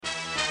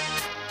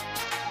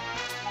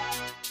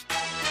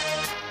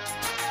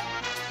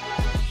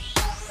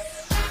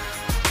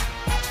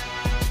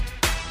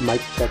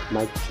Mic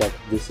check.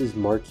 This is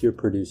Mark, your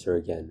producer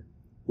again.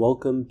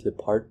 Welcome to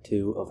part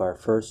 2 of our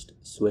first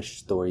Swish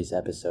Stories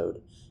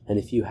episode. And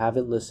if you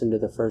haven't listened to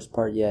the first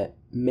part yet,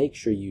 make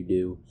sure you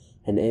do.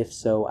 And if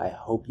so, I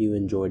hope you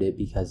enjoyed it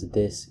because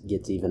this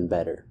gets even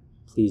better.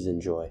 Please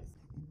enjoy.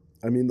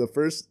 I mean, the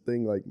first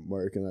thing like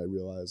Mark and I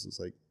realized was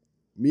like,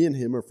 me and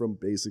him are from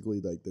basically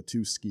like the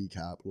two ski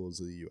capitals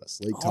of the U.S.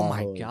 Lake Tahoe. Oh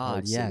my and God!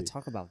 Park Yeah, City.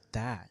 talk about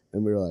that.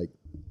 And we were like,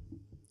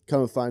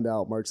 come to find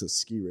out, Mark's a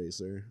ski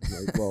racer.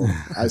 I'm like, well,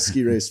 I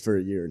ski raced for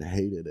a year and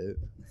hated it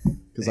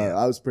because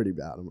I was pretty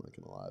bad. I'm not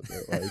gonna lie,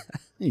 but like,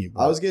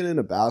 I was getting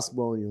into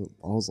basketball, and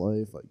all's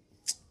life, like,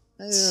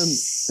 man.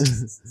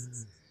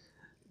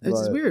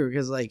 It's weird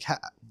because like,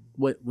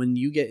 when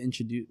you get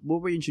introduced,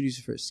 what were you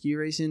introduced first, ski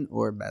racing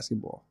or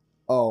basketball?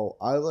 Oh,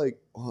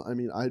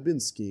 I'd been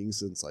skiing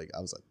since like I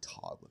was a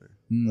toddler,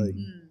 like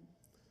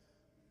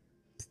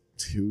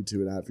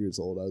 2.5 years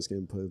old. I was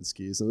getting put in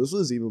skis, and this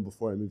was even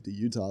before I moved to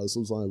Utah. This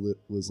was when I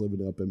was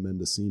living up in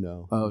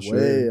Mendocino,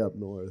 way up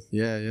north.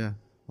 Yeah.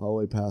 All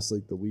the way past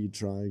like the Weed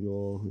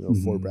Triangle,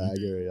 Fort Bragg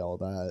area, all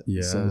that.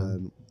 Yeah. So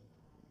then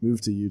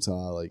moved to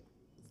Utah like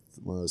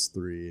when I was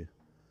 3,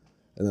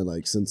 and then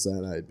like since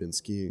then I had been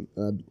skiing.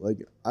 I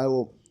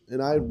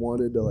had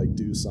wanted to like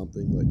do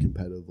something like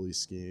competitively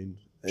skiing.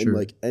 And Sure.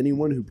 like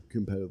anyone who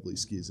competitively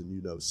skis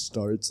and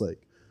starts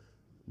like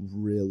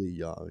really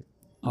young.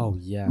 Oh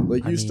yeah,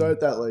 Like you start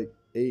that like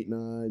 8,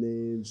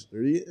 9 age,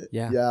 30.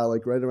 Yeah,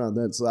 like right around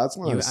then. So that's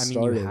when I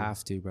started. you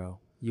have to, bro.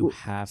 You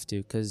have to,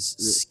 because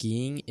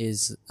skiing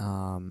is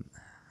kind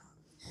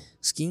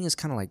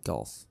of like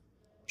golf.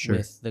 Sure.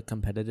 With the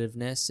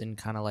competitiveness and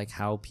kind of like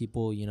how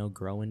people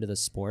grow into the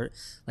sport.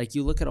 Like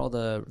you look at all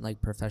the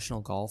like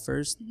professional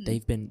golfers,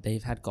 they've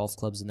had golf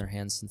clubs in their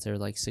hands since they're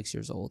like 6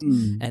 years old,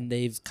 and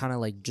they've kind of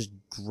like just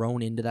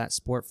grown into that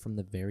sport from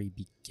the very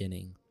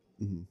beginning.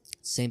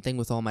 Same thing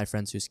with all my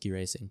friends who ski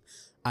racing.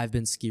 I've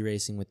been ski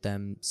racing with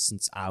them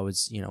since I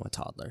was a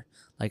toddler.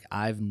 Like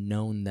I've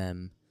known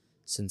them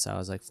since I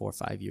was like 4 or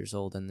 5 years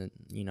old, and then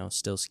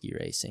still ski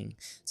racing.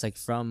 It's like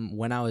from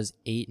when I was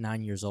 8,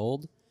 9 years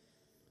old.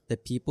 The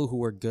people who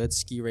were good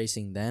ski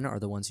racing then are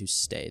the ones who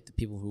stayed. The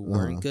people who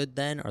weren't good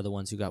then are the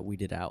ones who got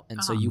weeded out.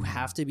 And so you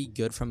have to be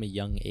good from a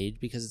young age,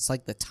 because it's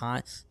like the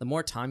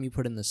more time you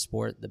put in the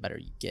sport, the better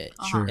you get.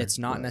 Sure. It's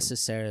not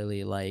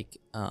necessarily like,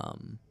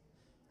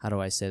 how do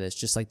I say this?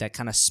 Just like that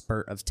kind of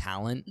spurt of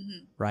talent,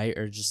 right?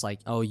 Or just like,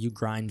 oh, you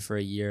grind for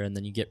a year and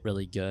then you get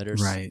really good. Or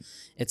Right.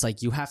 It's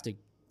like you have to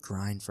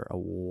grind for a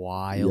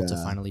while to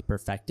finally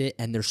perfect it.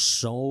 And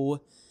there's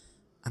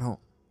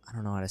I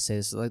don't know how to say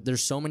this. Like,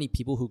 there's so many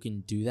people who can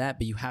do that,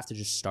 but you have to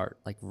just start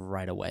like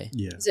right away.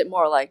 Yeah. Is it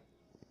more like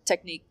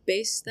technique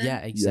based then? Yeah,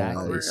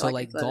 exactly. Or So like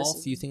like golf,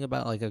 athleticism? you think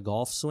about like a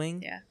golf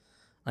swing. Yeah.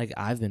 Like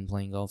I've been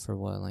playing golf for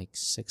like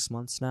 6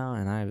 months now,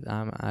 and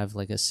I have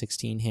like a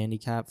 16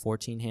 handicap,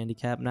 14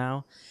 handicap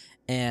now,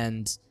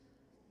 and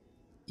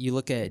you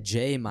look at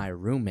Jay, my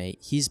roommate.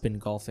 He's been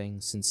golfing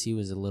since he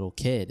was a little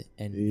kid,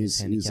 and his He's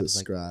handicap a is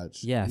like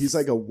scratch. yeah, He's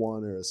like a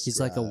 1 or a scratch. he's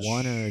like a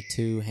 1 or a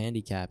 2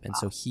 handicap, and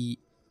so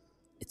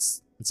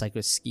it's like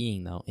with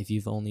skiing though. If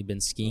you've only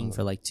been skiing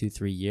for like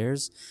 2-3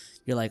 years,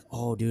 you're like,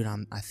 oh dude,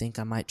 I think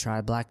I might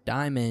try black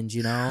diamond.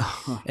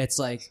 It's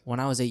like when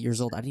I was 8 years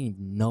old, I didn't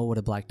even know what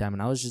a black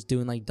diamond. I was just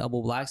doing like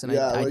double blacks, and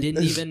I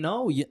didn't even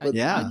know.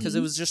 Because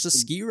it was just a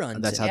ski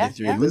run. That's to- how they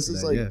threw you This into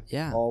is that, like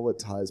Yeah. all what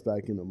ties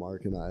back into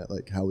Mark and I,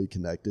 like how we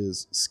connect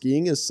is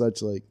skiing is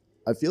such like,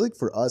 I feel like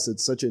for us,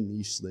 it's such a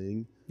niche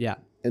thing. Yeah.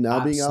 And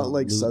now being out in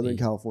like Absolutely. Southern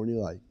California,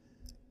 like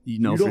you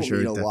know you for don't sure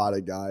meet a that- lot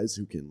of guys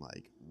who can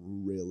like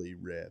really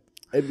rip.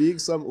 And being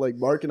some like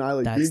Mark and I,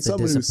 like That's being the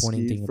someone who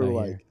disappointing skied thing for about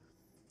like here.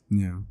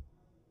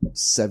 Yeah.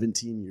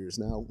 17 years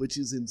now, which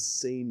is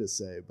insane to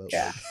say, but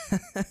Yeah.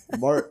 like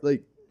Mark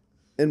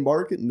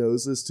Mark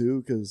knows this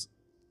too, because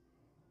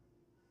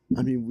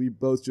I mean we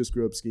both just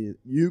grew up skiing.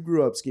 You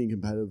grew up skiing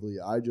competitively.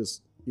 I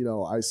just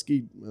I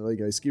ski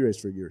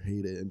raced for a year,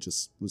 hate it, and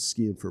just was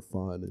skiing for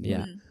fun. And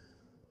Yeah. like,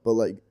 but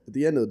like at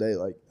the end of the day,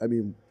 like I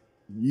mean,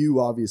 you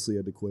obviously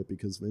had to quit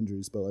because of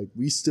injuries, but like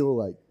we still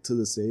like to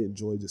this day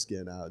enjoy just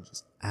getting out and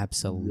just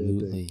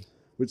Absolutely.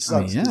 which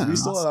sucks because yeah. we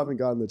still haven't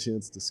gotten the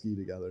chance to ski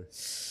together.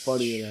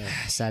 Funny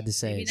enough. Sad to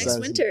say. Maybe but- next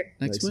That's- winter.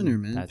 Next Next winter,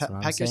 man. That's what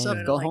I'm Pack yourself.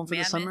 saying. Go Like home for the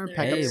Mammoth summer. or-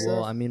 Pack up Hey, stuff.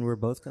 well, I mean, we're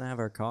both gonna have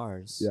our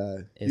cars. Yeah,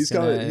 It's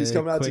he's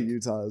coming out quick- to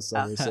Utah this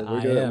summer, so I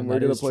we're gonna am, we're that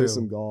gonna is play true.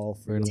 some golf.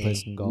 We're gonna play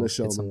some I'm gonna golf,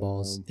 show get him some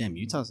balls. around. Damn,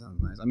 Utah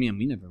sounds nice. I mean,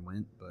 we never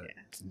went, but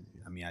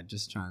I mean, I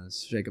just trying to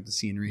shake up the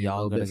scenery a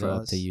Y'all little gotta bit for go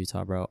up us. to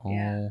Utah, bro.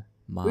 Yeah. Oh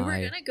my We were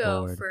gonna go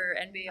Lord. for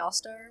NBA All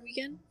Star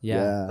weekend,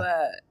 Yeah.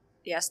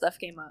 but stuff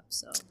came up,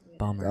 so we had to-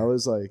 Bummer. That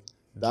was like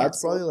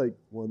that's Cancel. probably like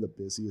one of the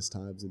busiest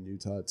times in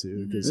Utah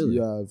too, because Really?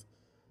 you have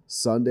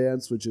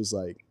Sundance, which is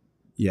like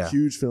Yeah.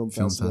 huge film,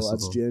 Film festival.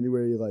 That's festival.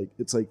 January. Like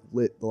it's like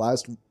lit the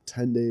last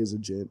 10 days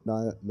of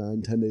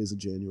 10 days of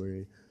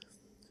January.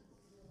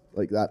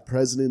 Like that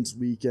President's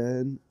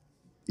Weekend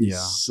is Yeah.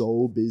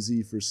 so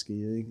busy for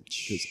skiing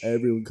because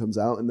everyone comes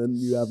out, and then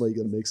you have like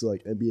a mix of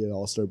like NBA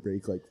All Star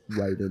break like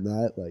right in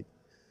that. Like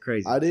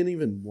Crazy. I didn't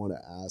even want to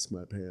ask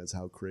my parents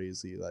how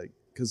crazy like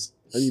because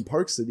I mean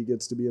Park City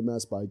gets to be a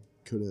mess, but I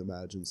couldn't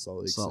imagine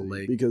Salt Salt City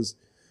Lake. because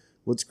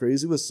what's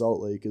crazy with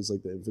Salt Lake is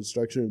like the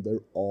infrastructure. They're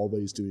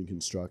always doing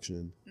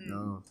construction.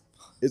 No.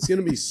 It's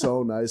gonna be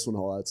so nice when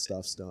all that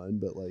stuff's done,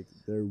 but like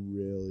they're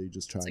really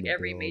just trying. like to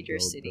every build, major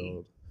build, city.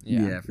 build.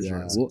 Yeah, for Yeah. sure.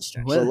 Well,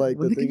 Construction. But, like,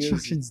 when the the thing is-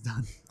 construction's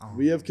done. Oh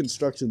We have my-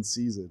 construction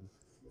season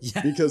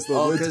Yeah. because the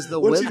Oh, winter- 'cause the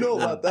what winter- you know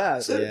about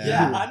that? Yeah.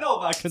 Yeah, I know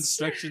about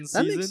construction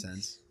That season. makes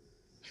sense.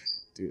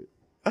 Dude.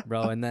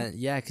 Bro, and then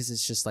because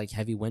it's just like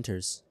heavy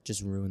winters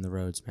just ruin the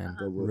roads, man.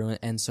 Uh-huh. Ruin,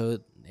 and so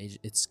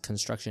it's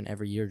construction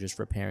every year, just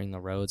repairing the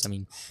roads. I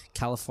mean,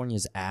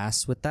 California's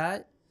ass with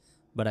that,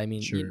 but I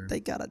mean, Sure. they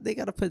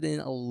gotta put in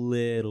a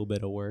little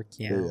bit of work,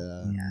 you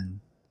know. Yeah.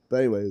 But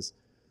anyways,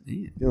 Yeah.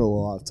 getting a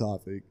little off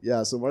topic.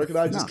 Yeah, so Mark and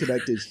I just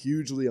connected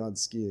hugely on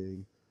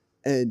skiing.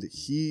 And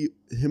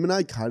him and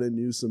I kind of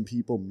knew some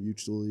people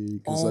mutually.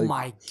 'Cause, Oh like,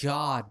 my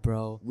god,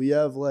 bro, we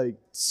have like,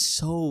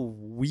 so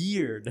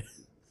weird.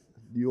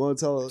 you want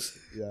to tell us?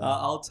 Yeah.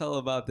 I'll tell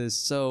about this.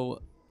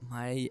 So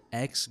my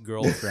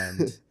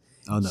ex-girlfriend,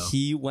 Oh no.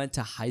 he went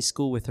to high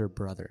school with her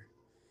brother,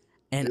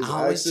 and His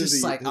I was ex is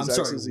just a- like, his I'm ex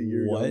sorry, is a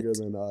year what? younger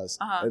than us,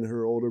 Uh-huh. and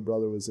her older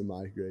brother was in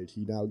my grade.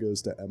 He now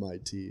goes to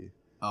MIT.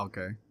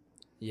 Okay.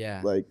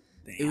 Yeah, Like,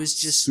 it was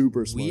just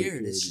super smart weird.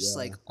 kid, It's just yeah.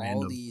 like all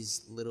Random.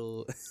 these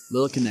little,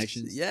 Little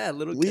connections.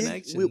 little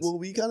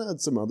we connections. kind of had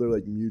some other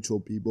like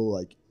mutual people,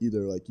 like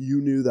either like you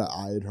knew that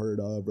I had heard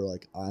of, or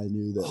like I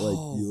knew that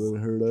like you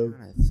had heard of.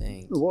 Trying to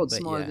think. The world's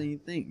But smaller yeah, than you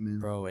think, man.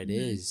 bro. It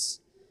Mhm.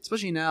 is.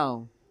 Especially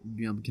now,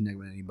 being able to connect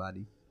with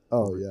anybody.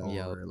 Oh yeah.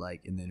 Yeah. Or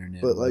like in the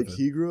internet. But or like whatever.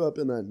 he grew up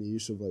in that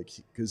niche of like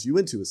because you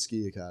went to a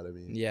ski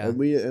academy, Yeah. and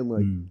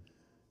like Mm.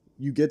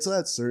 you get to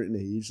that certain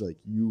age, like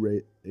you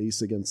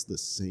race against the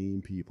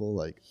same people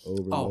like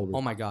over and over.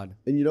 Oh my god.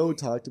 And you know who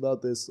talked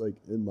about this like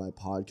in my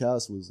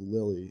podcast was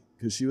Lily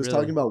because she was Really?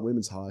 talking about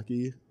women's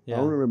hockey. Yeah. I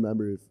don't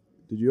remember if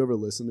did you ever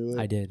listen to it?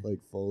 I did. like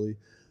fully.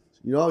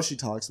 You know how she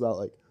talks about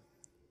like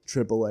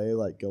AAA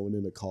like going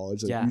into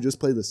college, like Yeah. you just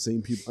play the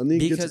same people. And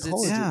then you get Because to it's-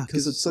 college yeah,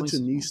 because 'cause it's it's such a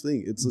so niche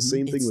thing. It's the Mhm.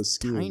 same thing It's with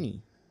skiing.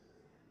 tiny.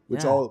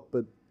 Which Yeah.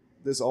 but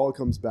this all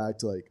comes back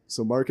to like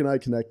so Mark and I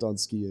connect on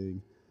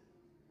skiing,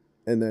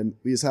 and then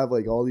we just have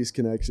like all these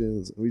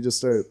connections. We just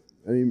start.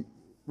 I mean,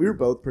 we were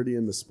both pretty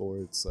into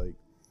sports. Like,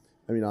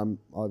 I mean, I'm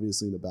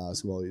obviously into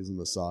basketball. He's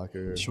into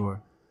soccer,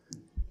 Sure.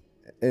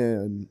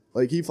 and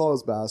like he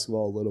follows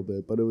basketball a little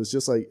bit. But it was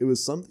just like it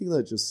was something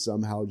that just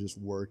somehow just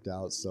worked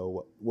out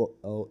so well.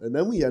 Oh, and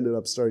then we ended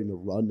up starting to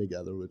run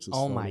together, which was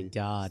Oh funny. my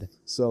god.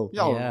 So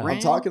Y'all Yeah. I'm ran?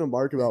 talking to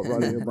Mark about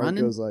running, and Mark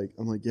Running? goes like,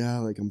 I'm like, yeah,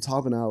 like I'm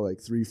topping out like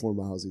 3-4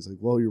 miles. He's like,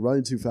 well, you're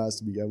running too fast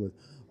to begin with.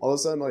 All of a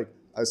sudden, like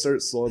I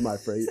start slowing my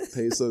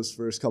pace those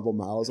first couple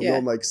miles. I'm Yeah.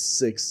 going like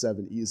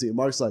 6-7 easy. And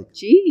Mark's like,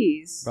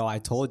 Jeez. Bro, I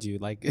told you,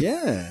 like,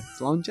 Yeah. It's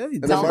longevity.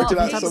 and then Tell Mark them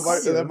and I, how so to Mark,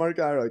 see and then you. Mark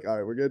and I are like, all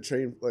right, we're gonna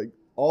train like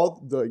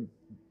all the like,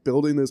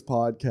 building this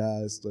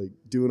podcast, like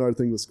doing our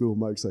thing with school.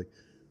 Mark's like,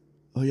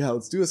 oh yeah,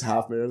 let's do this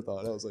half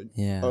marathon. I was like,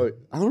 yeah. oh,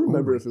 I don't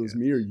remember my if it was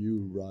God. me or you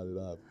who brought it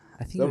up.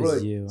 I think Then it we're was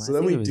like- you. So I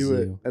then think we it was do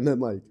it, you. and then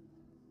like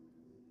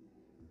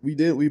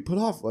we put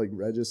off like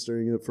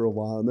registering it for a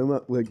while, and then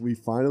like we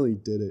finally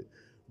did it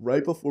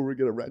right before we're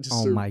gonna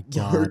register. Oh my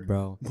god, Mark,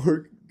 bro.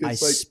 Mark I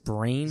gets like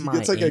sprained he my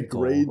gets like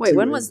ankle. a grade. Wait, 2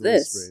 when was ankle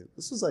this? sprain.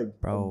 This was like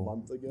Bro, a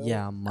month ago.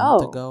 Yeah, a month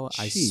Oh, ago,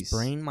 I jeez.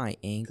 sprained my 'Cause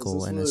ankle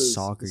this in a was-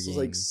 soccer this game.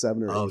 was like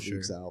 7 or 8 Oh,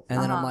 weeks sure. out.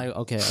 And then I'm Uh-huh. like,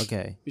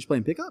 okay. You just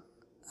playing pickup?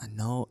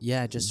 No,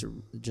 yeah, just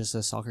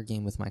a soccer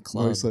game with my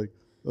club. Mark's like,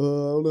 I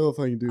don't know if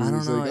I can do it. I don't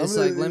He's know. I'm It's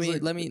gonna- like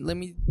let he's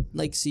me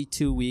like see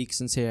 2 weeks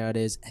and see how it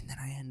is, and then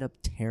I end up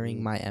tearing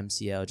Mm. my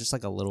MCL, just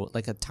like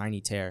a tiny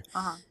tear.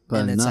 Uh-huh.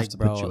 But and it's enough like, to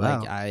bro, put you like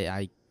out.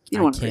 I You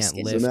don't I wanna can't risk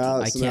it. lift. So now-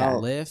 I so can't now-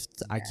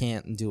 lift. I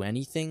can't do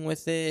anything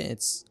with it.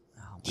 It's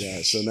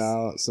Yeah,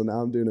 so now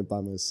I'm doing it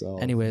by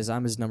myself. Anyways,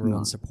 I'm his number No.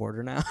 one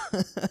supporter now.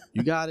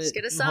 You got it. Just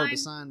get a You hold the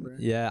sign. sign, bro.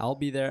 Yeah, I'll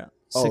be there.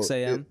 Oh, 6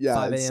 a.m.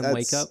 5 it's a.m.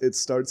 wake up. It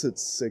starts at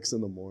 6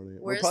 in the morning.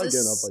 Where We're is probably this?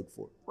 getting up like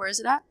 4. Where is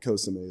it at?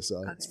 Costa Mesa.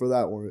 Okay. It's for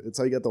that one. It's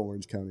like at the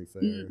Orange County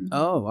Fair. Mm.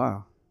 Oh,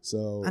 wow.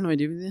 So I had no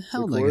idea they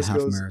held The like a course half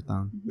goes-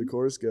 marathon. the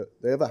course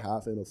they have a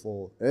half and a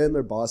full, and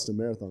they're Boston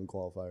Marathon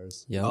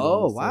qualifiers. Yo.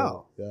 Oh, Full.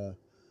 wow. Yeah.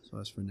 So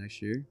that's for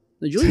next year.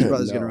 The Julius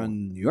brothers No. going to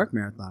run New York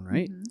Marathon,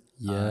 right? Mhm.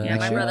 Yeah. Yeah,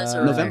 my Sure. brothers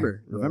are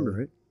November. Yeah. November,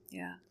 right?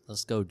 Yeah.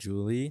 Let's go,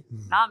 Julie.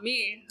 Not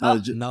me.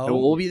 No.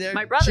 We'll be there.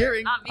 My brother,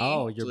 cheering. not me.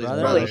 Oh, your Julie's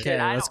brother? brother. Holy shit, Okay,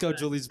 I let's go, don't-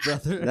 Julie's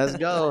brother. Let's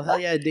go. Hell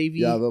yeah, Davey.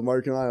 Yeah, but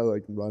Mark and I are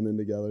like running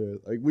together.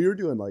 Like we were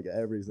doing like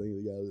everything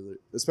together,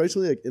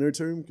 especially like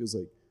interterm because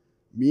like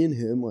me and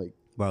him like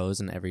Bro, it was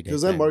an everyday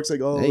because then thing. Mark's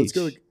like, oh, let's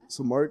go. H.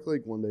 So Mark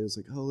like one day is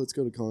like, oh, let's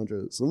go to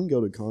Contra. So then we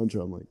go to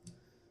Contra. I'm like,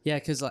 Yeah,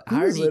 because like, Who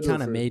I was already later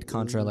kind of for- made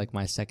Contra like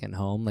my second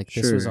home. Like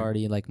this was Sure.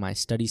 already like my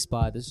study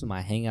spot. This was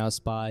my hangout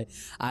spot.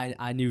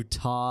 I knew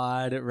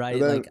Todd, right?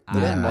 And then- like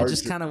and then I Mark-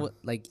 just kind of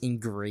like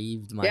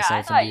engraved Yeah, myself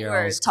I thought into you your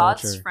were all's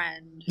Todd's culture.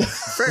 friend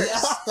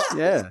first.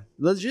 Yeah,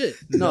 legit.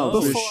 No,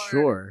 No. for Before-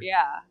 sure.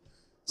 Yeah.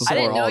 Before I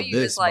didn't know all you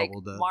this as like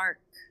bubbled up. Mark.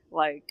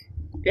 Like,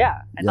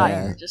 yeah. I thought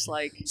Yeah. you were just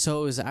like.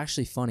 So it was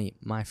actually funny.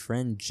 My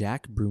friend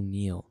Jack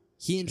Brunel.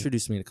 He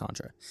introduced me to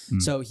Contra.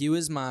 So he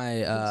was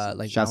my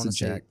like Shouts I wanna to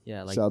say, Jack.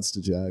 yeah, like Shouts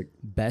to Jack.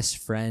 best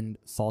friend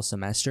fall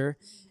semester,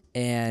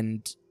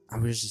 and I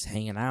was just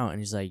hanging out, and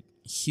he's like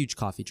huge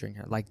coffee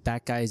drinker. Like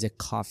that guy is a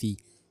coffee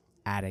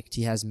addict.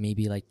 He has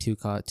maybe like 3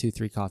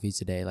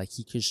 coffees a day. Like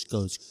he just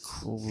goes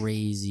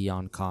crazy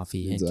on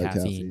coffee Needs and that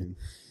caffeine.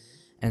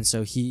 And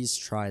so he's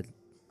tried,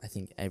 I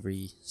think,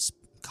 every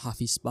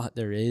coffee spot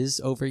there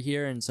is over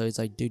here. And so he's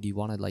like, dude, you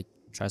want to like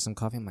try some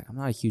coffee? I'm like, I'm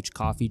not a huge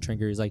coffee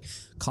drinker. He's like,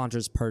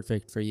 Contra's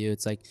perfect for you.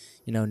 It's like,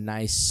 you know,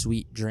 nice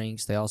sweet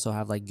drinks. They also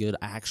have like good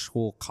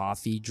actual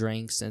coffee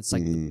drinks. And it's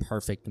like the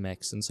perfect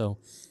mix. And so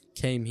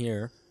came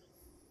here,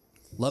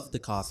 loved the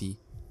coffee,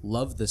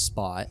 loved the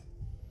spot,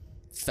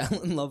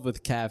 fell in love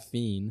with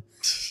caffeine.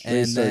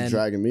 They And started then,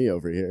 dragging me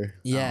over here.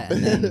 yeah,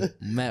 and then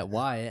met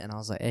Wyatt, and I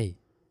was like, hey,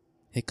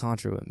 hit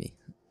Contra with me.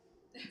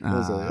 I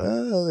was like,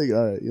 like,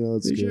 all right, you know,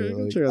 it's You good.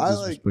 sure? Like, Check out I this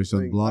like, place on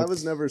the like, block. I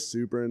was never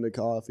super into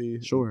coffee.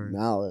 Sure.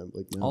 Now,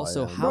 like, now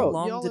Also, I am. how But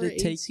long y'all did are it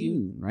take you?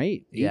 18,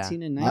 right? Yeah.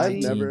 18 and I've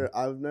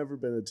 19. never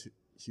been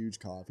a huge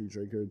coffee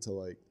drinker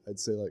until like I'd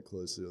say like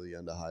close to the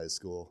end of high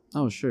school.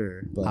 Oh,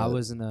 sure. But I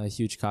wasn't a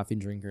huge coffee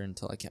drinker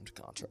until I came to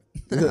Contra.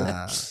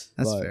 That's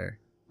But, fair.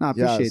 No, I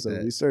yeah, appreciate so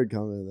that. we started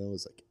coming, and it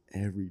was like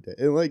every day.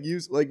 And like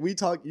you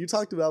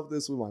talked about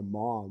this with my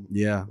mom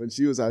Yeah. when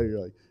she was out here.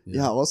 Like,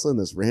 Yeah. yeah, all of a sudden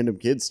this random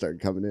kid started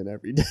coming in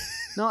every day.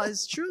 No,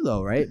 it's true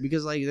though, right?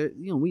 Because like, you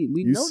know, we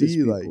You notice see,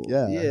 people. like,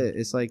 yeah.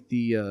 It's like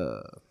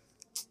the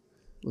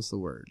what's the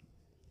word?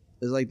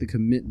 It's like the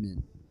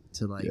commitment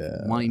to like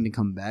Yeah. wanting to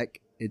come back.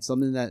 It's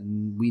something that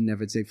we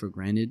never take for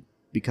granted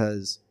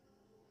because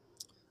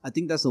I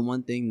think that's the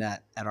one thing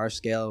that at our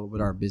scale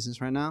with our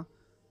business right now,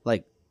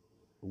 like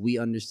we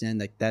understand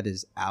like that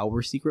is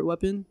our secret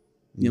weapon.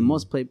 You know,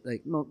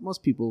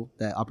 most people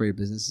that operate a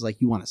business is like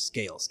you want to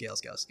scale,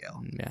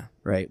 Yeah.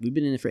 right? We've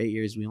been in it for 8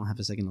 years. We don't have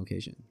a second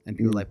location, and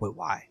people are like, "Wait,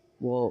 why?"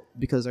 Well,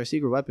 because our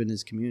secret weapon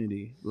is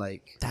community.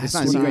 Like That's it's not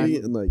a what secret,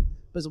 Community and like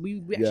but we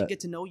Yeah. actually get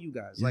to know you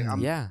guys. Like,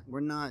 Yeah. we're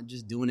not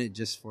just doing it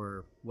just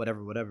for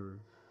whatever.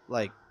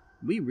 Like,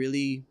 we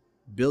really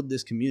build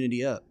this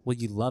community up. Well,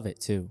 you love it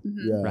too,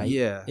 yeah, right?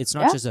 Yeah, It's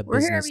not Yeah, just a we're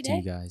here business every to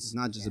you day. guys. it's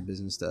not just a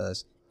business to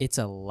us. It's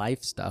a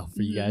lifestyle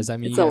for you Mhm. guys. I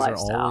mean, It's you a guys are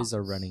lifestyle. always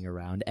running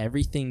around.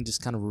 Everything just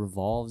kind of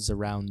revolves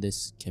around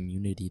this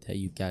community that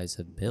you guys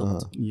have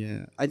built.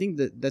 Yeah, I think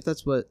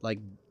that's what like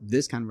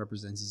this kind of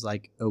represents is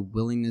like a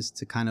willingness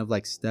to kind of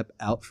like step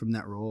out from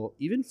that role,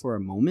 even for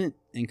a moment,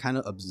 and kind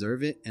of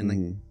observe it and like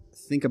Mhm.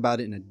 think about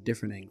it in a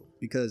different angle.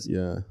 Because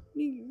yeah,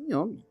 you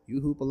know,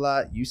 you hoop a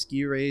lot, you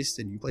ski race,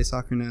 and you play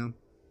soccer now.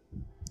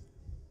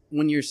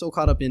 When you're so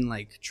caught up in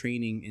like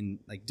training and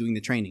like doing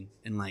the training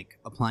and like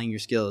applying your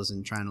skills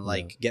and trying to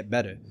like get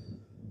better,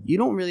 you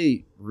don't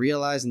really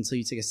realize until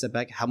you take a step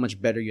back how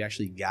much better you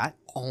actually got.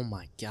 Oh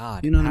my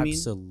God. You know what I mean?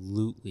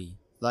 Absolutely.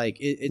 Like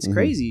it's Mhm.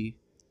 crazy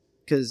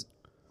because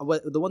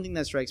the one thing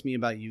that strikes me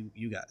about you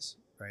guys,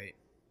 right?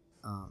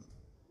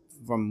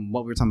 From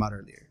what we were talking about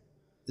earlier,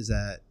 is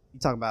that you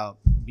talk about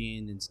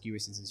being in ski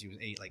racing since you was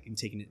 8, like and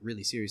taking it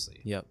really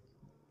seriously. Yep.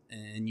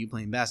 And you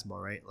playing basketball,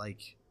 right?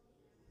 Like,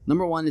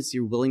 number one, it's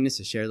your willingness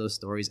to share those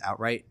stories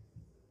outright,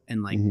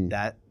 and like Mhm.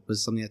 that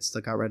was something that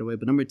stuck out right away.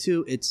 But number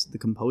two, it's the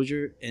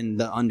composure and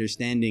the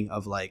understanding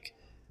of like,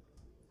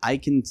 I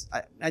think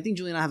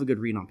Julie and I have a good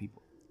read on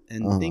people,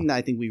 and the thing that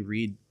I think we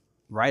read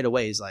right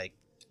away is like,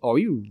 oh, are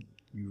you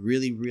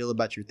really real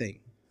about your thing?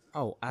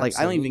 Oh, absolutely. Like,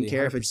 I don't even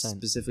care if it's 100%.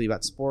 specifically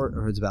about sport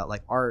or if it's about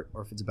like art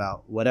or if it's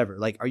about whatever.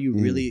 Like, are you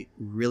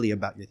really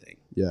about your thing?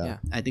 yeah, Yeah.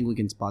 I think we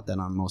can spot that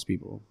on most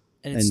people.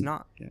 And it's And-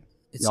 not. yeah.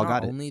 It's Y'all not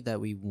got it. only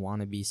that we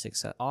want to be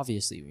success.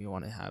 Obviously, we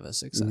want to have a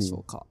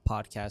successful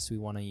podcast. We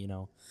want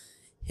to,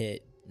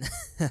 hit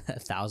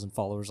 1,000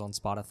 followers on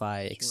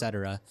Spotify,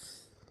 etc.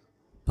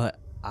 But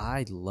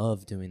I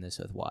love doing this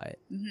with Wyatt.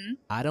 Mm-hmm.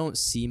 I don't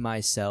see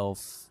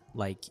myself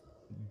like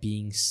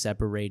being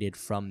separated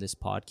from this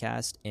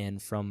podcast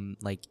and from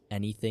like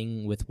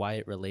anything with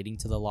Wyatt relating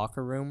to the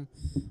locker room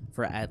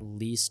for at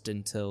least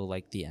until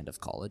like the end of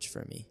college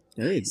for me.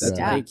 Hey, that's a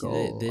Like, great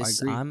goal.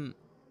 this, I agree.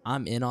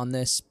 I'm in on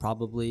this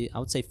probably. I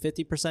would say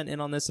 50%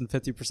 in on this and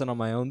 50% on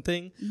my own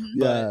thing.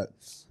 Mm-hmm. yeah.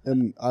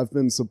 And I've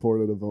been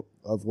supportive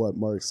of what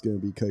Mark's gonna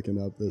be cooking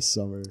up this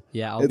summer.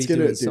 Yeah, I'll It's be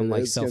gonna- doing some dude,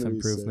 like it's gonna be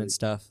self-improvement sick.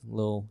 stuff,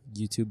 little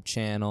YouTube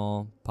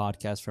channel,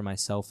 podcast for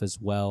myself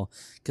as well.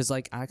 Because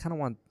like I kind of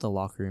want the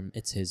locker room.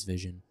 It's his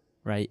vision,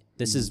 right?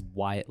 This is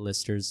Wyatt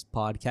Lister's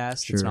podcast.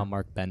 It's Sure. not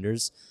Mark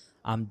Bender's.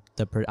 I'm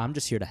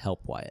just here to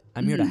help Wyatt.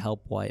 I'm here to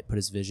help Wyatt put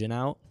his vision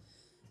out.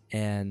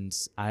 And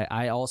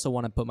I also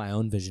want to put my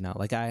own vision out.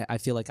 Like I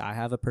feel like I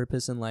have a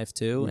purpose in life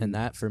too, and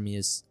that for me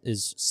is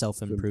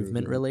self-improvement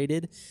Improvement.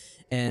 related.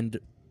 And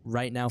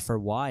right now for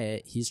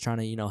Wyatt, he's trying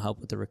to, help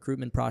with the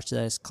recruitment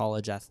process,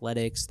 college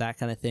athletics, that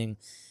kind of thing.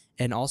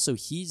 And also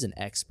he's an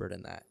expert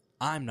in that.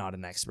 I'm not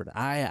an expert.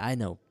 I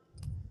know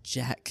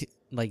jack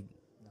like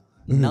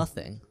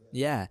nothing.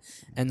 Yeah.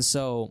 And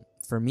so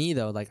for me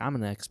though, like I'm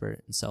an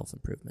expert in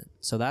self-improvement.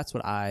 So that's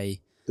what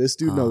This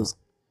dude knows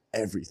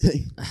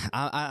everything.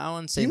 I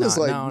wouldn't say He was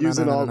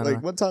using all no.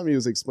 one time he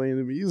was explaining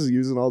to me, he was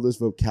using all this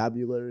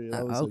vocabulary. And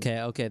I was Okay.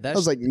 I That's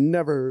was like,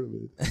 never heard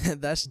of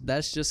it.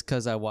 that's just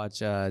because I watch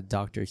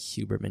Dr.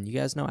 Huberman. You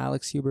guys know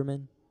Alex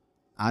Huberman?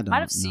 I don't. Might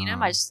have seen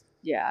him. I just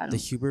I The don't.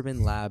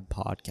 Huberman Lab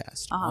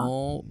podcast. Uh-huh.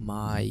 Oh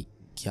my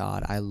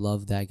god, I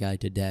love that guy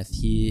to death.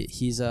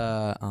 He's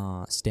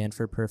a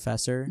Stanford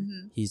professor.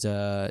 Mhm. He's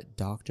a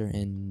doctor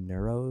in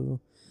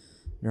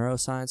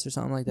neuroscience or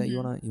something like that.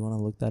 Mhm. You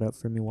wanna look that up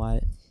for me,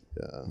 Wyatt?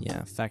 Yeah.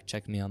 Yeah, fact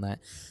check me on that.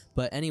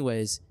 But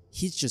anyways,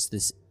 he's just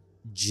this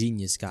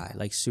genius guy,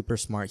 like super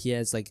smart. He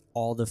has like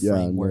all the Yeah,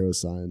 framework.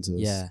 neuroscientist.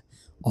 Yeah,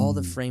 all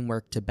the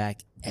framework to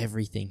back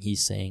everything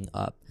he's saying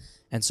up.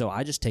 And so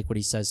I just take what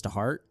he says to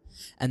heart.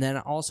 And then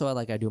also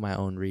I do my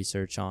own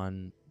research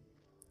on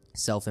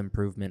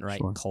self-improvement, right?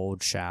 Sure.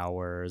 Cold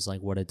showers,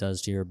 like what it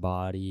does to your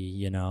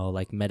body,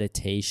 like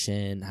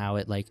meditation, how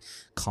it like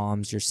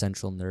calms your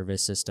central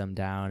nervous system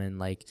down, and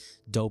like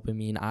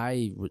dopamine.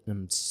 I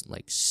am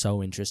like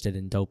so interested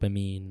in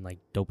dopamine, like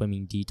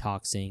dopamine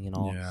detoxing and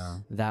all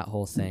that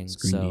whole thing.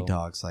 Screen So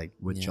detox, like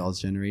with yeah. y'all's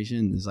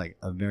generation, is like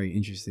a very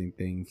interesting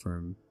thing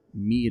for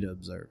me to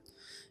observe.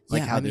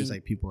 Like Yeah, how I there's mean,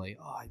 like people like,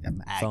 oh,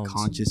 I'm phones.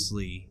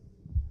 consciously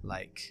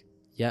like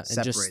yeah,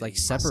 and just like separating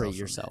separate myself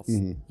yourself. from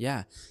Mhm.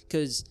 Yeah,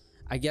 because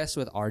I guess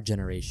with our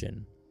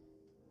generation,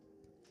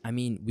 I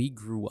mean, we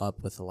grew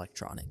up with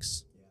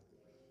electronics.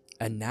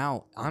 And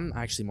now I'm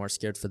actually more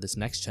scared for this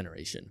next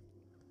generation.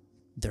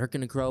 They're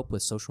going to grow up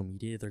with social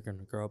media. They're going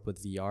to grow up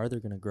with VR. They're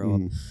going to grow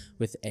up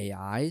with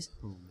AI.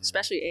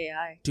 Especially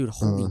AI. Dude,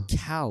 holy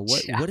cow.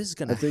 What is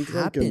going to I think,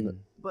 like, happen?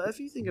 But if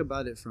you think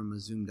about it from a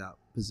zoomed out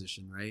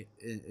position, right?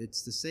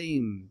 It's the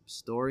same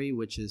story,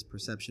 which is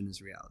perception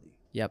is reality.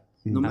 Yep.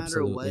 No matter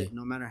Absolutely. what,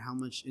 no matter how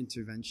much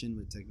intervention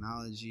with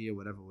technology or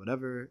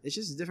whatever, it's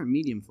just a different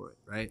medium for it,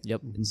 right?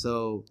 Yep. And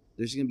so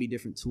there's going to be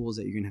different tools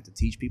that you're going to have to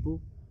teach people,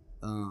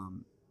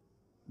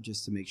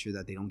 just to make sure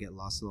that they don't get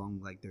lost along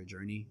like their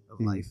journey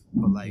of life.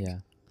 But like, Yeah.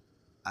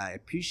 I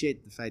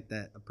appreciate the fact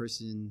that a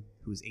person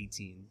who's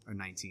 18 or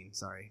 19,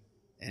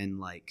 and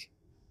like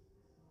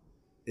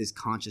is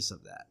conscious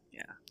of that.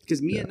 Yeah.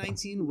 Because me at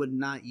 19 would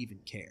not even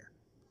care.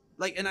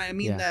 Like, and I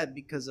mean Yeah. that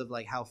because of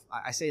like how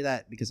I say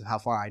that because of how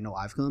far I know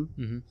I've come,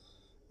 Mhm.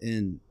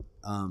 and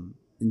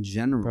in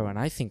general, Bro, and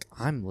I think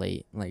I'm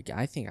late. Like,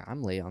 I think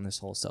I'm late on this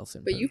whole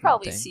self-improvement But you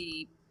probably thing.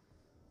 see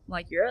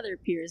like your other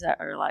peers that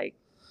are like,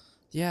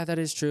 Yeah, that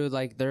is true.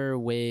 Like, they're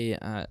way.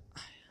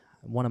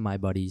 One of my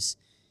buddies,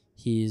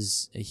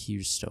 he's a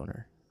huge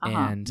stoner,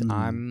 and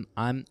Mm.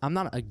 I'm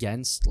not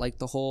against like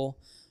the whole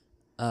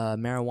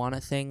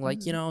marijuana thing.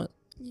 Like,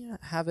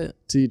 have it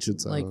Teach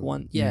its like own.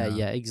 one.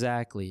 Yeah,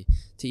 exactly.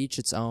 To each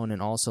its own,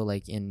 and also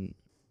like in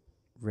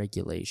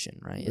regulation,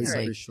 right? It's Right.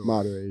 like For sure.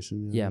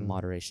 Moderation. yeah,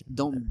 moderation.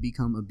 Don't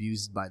become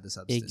abused by the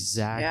substance.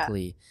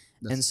 Exactly.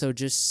 That's- And so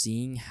just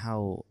seeing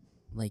how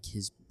like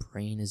his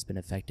brain has been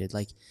affected,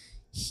 like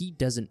he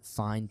doesn't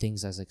find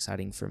things as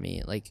exciting for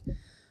me. Like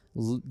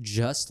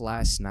just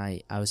last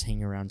night I was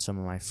hanging around some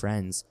of my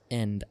friends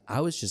and I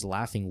was just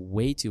laughing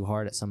way too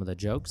hard at some of the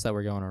jokes that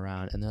were going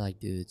around, and they're like,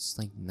 dude, it's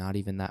like not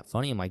even that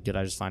funny. I'm like, dude,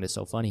 I just find it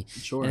so funny.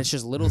 Sure. And it's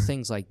just little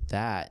things like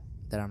that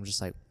I'm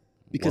just like,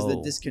 because the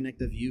whoa.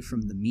 disconnect of you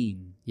from the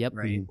mean, Yep.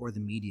 right, or the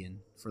median,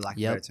 for lack of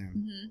Yep. a better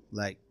term. mhm.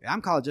 Like,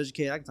 I'm college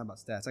educated, I can talk about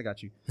stats, I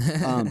got you.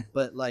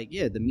 But like,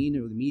 yeah, the mean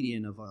or the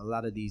median of a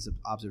lot of these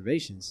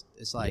observations,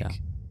 it's like, Yeah.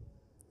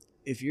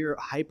 if you're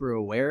hyper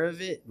aware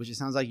of it, which it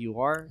sounds like you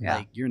are, Yeah.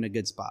 like you're in a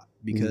good spot,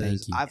 because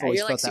Thank you. I've Yeah, always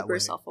you're felt like that super way.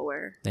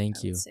 self-aware. Thank I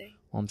would you. say.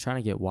 Well, I'm trying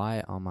to get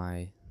Wyatt on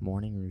my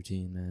morning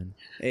routine, man.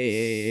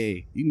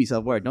 Hey, you can be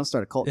self-aware. Don't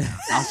start a cult now.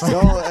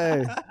 Don't,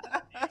 hey,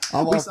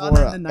 I'm We all saw for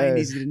that it. in the Hey,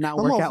 90s. It did not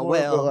I'm work all out for it,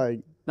 well. but like,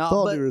 No, with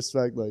all but- due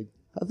respect, like,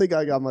 I think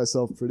I got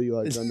myself pretty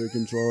like under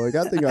control. Like,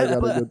 I think I got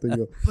a good thing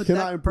going. But Can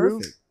that's I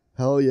improve? perfect.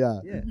 Hell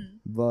yeah. Yeah.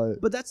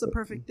 But But that's the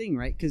perfect thing,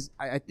 right? Because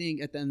I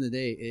think at the end of the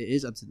day, it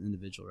is up to the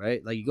individual,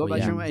 right? Like, you go Well, about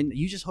yeah. your own way, and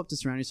you just hope to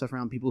surround yourself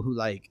around people who,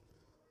 like,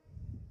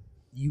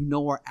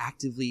 are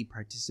actively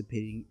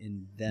participating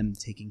in them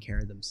taking care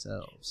of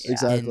themselves. Yeah.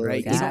 exactly. And,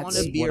 Right? Like, You don't That's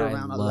want to be what I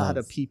around a lot love.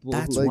 of people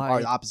That's who why-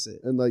 are the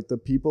opposite. and like the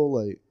people,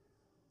 like,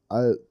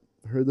 I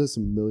heard this a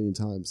million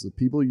times. The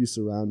people you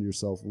surround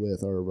yourself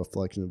with are a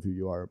reflection of who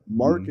you are.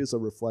 Mark is a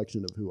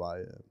reflection of who I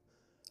am,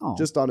 Oh.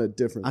 just on a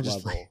different I'm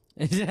just level.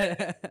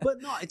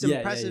 But no, it's Yeah,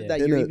 impressive yeah.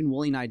 that In you're a- even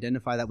willing to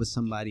identify that with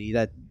somebody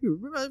that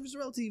was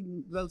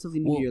relatively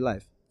new Well, to your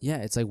life. Yeah,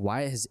 it's like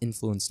Wyatt has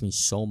influenced me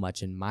so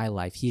much in my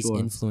life. He's Sure.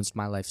 influenced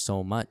my life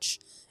so much,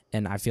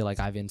 and I feel like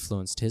I've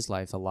influenced his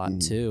life a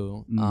lot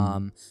too.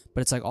 Mm.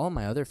 But it's like all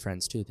my other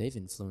friends too. They've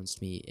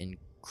influenced me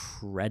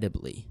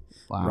incredibly,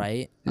 Wow.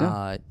 right?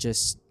 Yeah.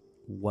 Just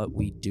what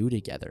we do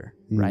together,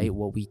 right?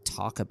 What we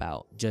talk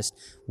about, just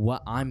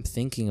what I'm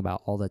thinking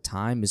about all the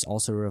time is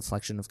also a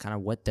reflection of kind of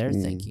what they're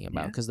thinking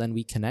about. Yeah. Because then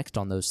we connect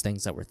on those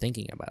things that we're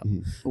thinking about,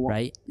 Well,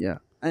 right? Yeah.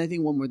 And I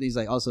think one more thing is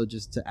like also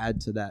just to add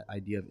to that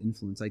idea of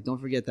influence, like don't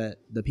forget that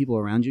the people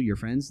around you, your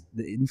friends,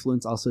 the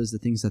influence also is the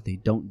things that they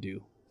don't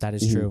do. That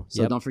is true.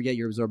 So Yep. don't forget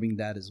you're absorbing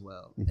that as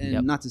well. And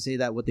Yep. not to say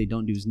that what they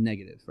don't do is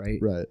negative,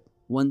 right? Right.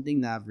 one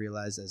thing that I've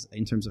realized as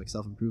in terms of like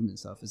self-improvement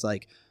stuff is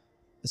like,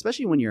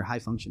 especially when you're high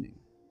functioning,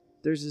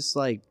 there's this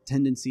like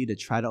tendency to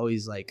try to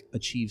always like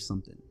achieve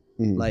something.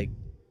 Like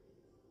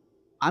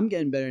I'm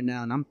getting better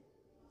now and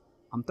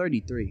I'm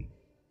 33,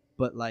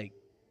 but like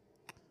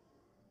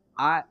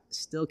I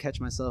still catch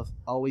myself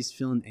always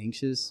feeling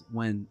anxious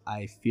when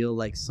I feel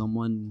like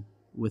someone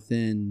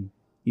within,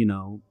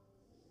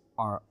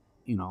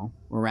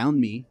 around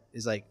me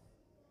is like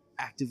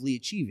actively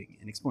achieving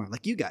and exploring,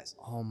 like you guys.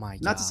 Oh my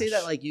god. Not to say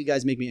that like you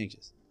guys make me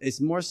anxious. It's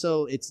more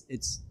so it's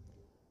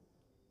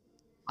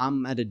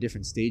I'm at a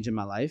different stage in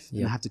my life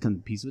and I have to come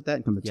to peace with that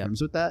and come to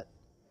terms with that.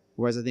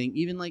 Whereas I think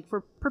even like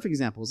for perfect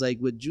examples, like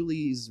with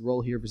Julie's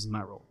role here versus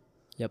my role.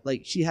 Yep.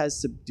 Like she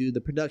has to do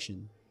the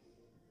production.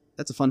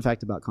 That's a fun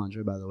fact about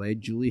Contra, by the way.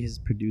 Julie has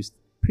produced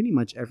pretty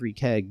much every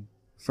keg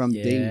from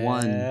day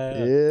one. Yeah.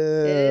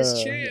 It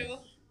is true.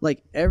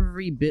 Like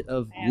every bit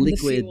of And the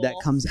liquid that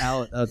fuel. comes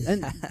out of,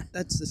 and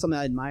that's something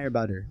I admire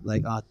about her,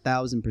 like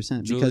 1,000%.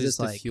 Because Julie's it's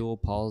the like, fuel,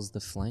 Paul's the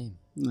flame.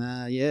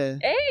 yeah.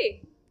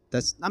 Hey,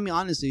 That's, I mean,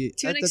 honestly,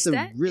 To an that's a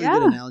extent, really yeah.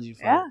 good analogy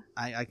for Yeah. it.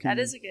 I can, that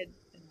is a good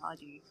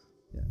analogy.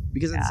 yeah.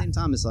 Because at the same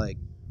time, it's like,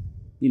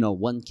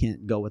 one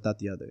can't go without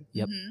the other.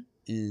 Yep. Mhm.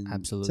 And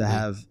Absolutely. to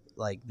have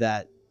like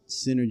that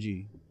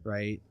synergy,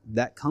 right?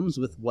 That comes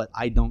with what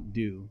I don't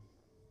do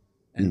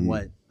and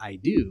what I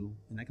do,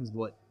 and that comes with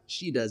what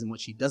she does and what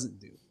she doesn't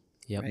do.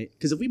 Yep. Right?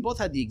 Because if we both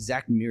had the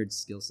exact mirrored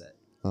skill set,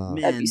 man,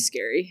 That'd be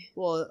scary.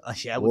 well,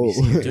 yeah, it would be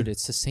Whoa. scary. Dude,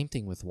 it's the same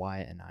thing with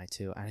Wyatt and I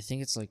too. And I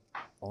think it's like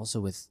also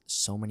with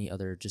so many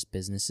other just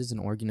businesses and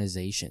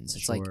organizations.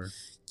 It's like Sure.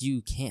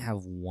 you can't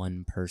have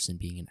one person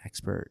being an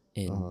expert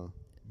in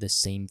the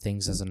same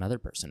things as another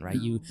person, right?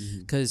 You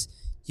because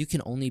you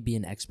can only be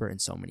an expert in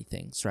so many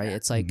things, right?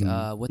 It's like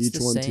what's Each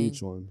the one saying?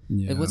 teach one.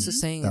 Yeah. What's the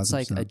saying? It's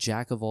like 1000%. a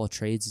jack of all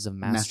trades is a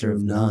master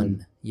of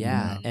none.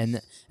 Yeah,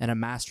 and a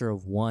master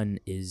of one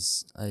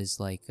is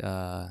like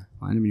I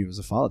didn't mean it was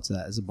a follow up to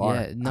that as a bar.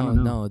 yeah, I don't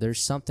know. no,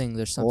 there's something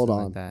Hold like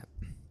on. that.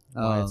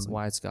 Um,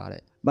 Wyatt's got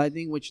it. But I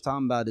think what you're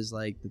talking about is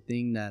like the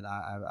thing that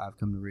I've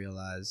come to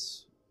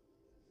realize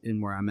in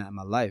where I'm at in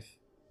my life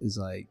is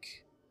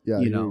like, Yeah,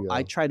 you here know, you go.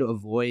 I try to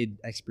avoid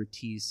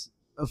expertise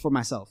for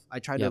myself. I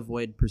try to Yep.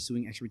 avoid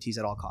pursuing expertise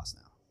at all costs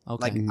now.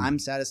 Okay. Like I'm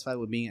satisfied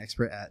with being an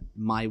expert at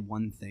my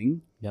one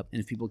thing. Yep. And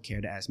if people care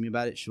to ask me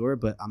about it, sure.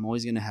 But I'm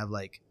always gonna have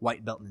like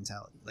white belt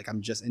mentality. Like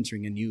I'm just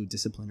entering a new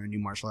discipline or a new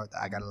martial art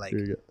that I gotta like Here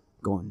you go.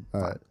 go and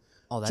All find. right.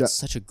 Oh, that's Ja-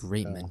 such a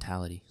great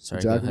mentality.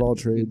 Sorry, Jack go of ahead. all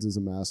trades is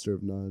a master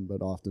of none,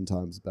 but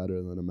oftentimes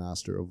better than a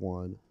master of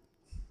one.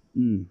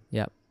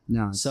 Yep.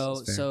 No, it's fair.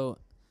 So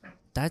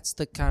that's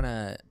the kind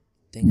of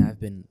thing I've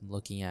been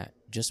looking at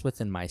just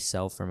within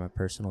myself from a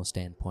personal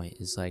standpoint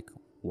is like,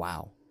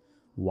 wow,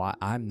 why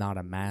I'm not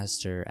a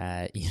master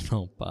at,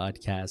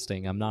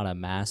 podcasting. I'm not a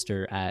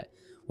master at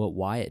what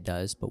Wyatt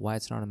does, but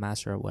Wyatt's not a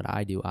master at what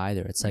I do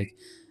either. It's like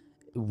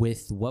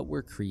with what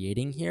we're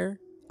creating here,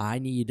 I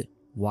need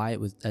Wyatt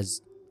with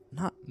as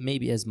not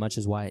maybe as much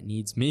as Wyatt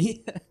needs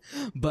me,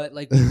 but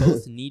like we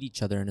both need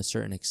each other in a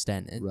certain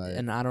extent. And, Right.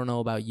 and I don't know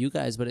about you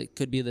guys, but it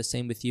could be the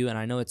same with you. And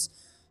I know it's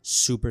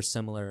super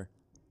similar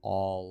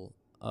all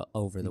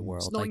over the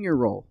world. It's knowing Like, your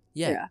role.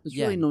 yeah, It's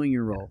yeah, really knowing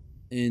your role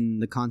in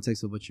the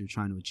context of what you're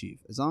trying to achieve.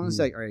 As long as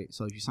like, all right,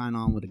 so if you sign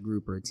on with a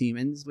group or a team,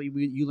 and this is what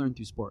you learn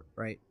through sport,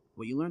 right?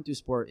 What you learn through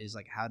sport is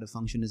like how to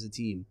function as a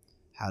team,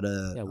 how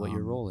to yeah, what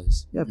your role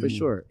is. Yeah, for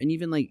sure. And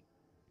even like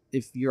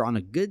if you're on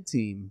a good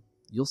team,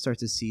 you'll start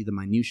to see the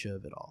minutia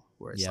of it all,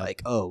 where it's Yeah.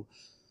 like, oh,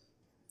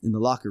 in the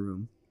locker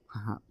room,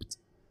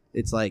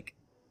 it's like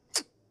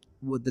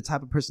with the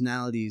type of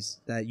personalities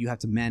that you have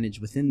to manage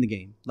within the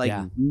game. Like,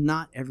 Yeah.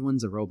 not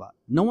everyone's a robot.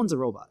 No one's a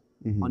robot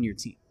Mhm. on your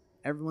team.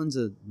 Everyone's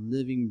a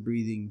living,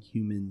 breathing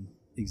human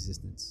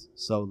existence.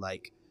 So,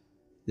 like,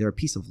 they're a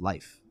piece of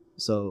life.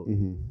 So,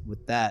 Mhm.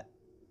 with that,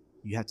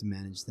 you have to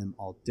manage them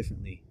all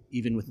differently,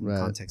 even within Right.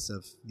 the context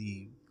of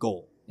the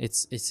goal.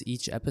 It's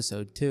each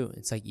episode too.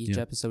 It's like each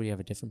Yeah. episode you have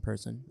a different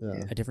person,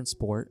 Yeah. a different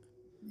sport,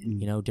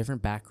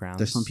 different backgrounds.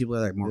 There's some people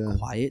that are like more Yeah.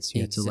 quiet, so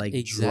you have to like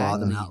draw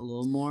them Exactly. out a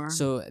little more.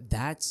 So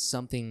that's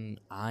something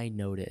I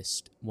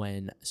noticed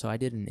so I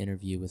did an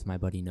interview with my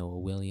buddy Noah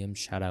Williams.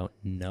 Shout out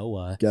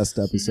Noah. Guest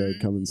episode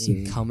coming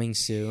soon. Coming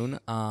soon.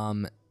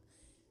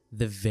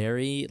 The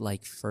very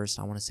first,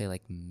 I want to say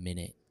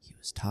minute, he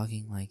was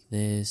talking like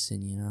this,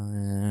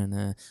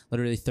 and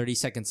literally 30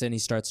 seconds in, he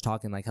starts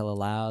talking like hella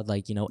loud,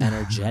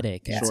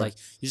 energetic. Yeah. It's Sure. like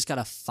you just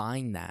gotta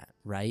find that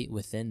right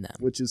within them.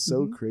 Which is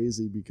so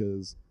crazy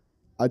because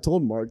I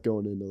told Mark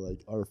going into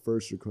our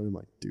first recording, I'm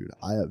like, dude,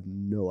 I have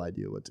no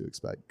idea what to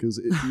expect. Because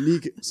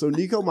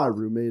Nico, my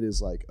roommate,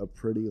 is a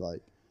pretty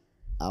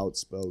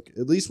outspoken.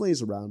 At least when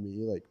he's around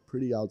me,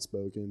 pretty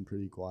outspoken,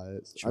 pretty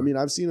quiet. Sure. I mean,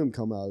 I've seen him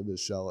come out of his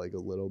shell a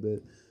little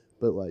bit,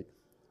 but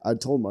I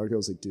told Mark, I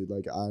was like, dude,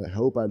 I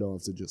hope I don't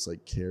have to just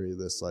carry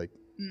this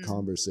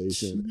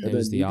conversation. It And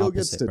was then the Nico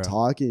gets opposite, to bro.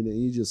 talking, and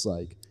he just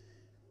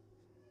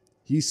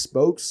he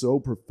spoke so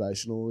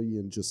professionally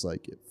and just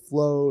it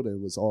flowed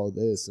and was all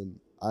this, and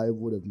I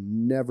would have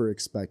never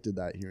expected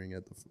that hearing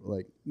at the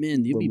like.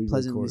 Man, you'd when be we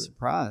pleasantly recorded.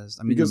 surprised.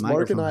 I mean, Because the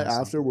Mark and I microphone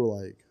has after were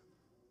like,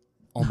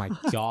 Oh my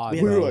god,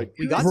 We we were bro. like,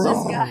 We got bro,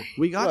 this guy.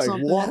 we got like,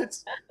 something. what?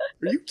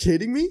 Are you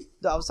kidding me?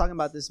 I was talking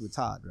about this with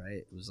Todd, right?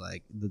 It was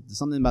like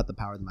something about the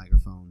power of the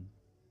microphone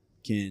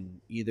can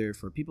either,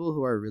 for people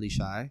who are really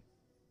shy,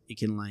 it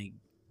can like,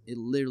 it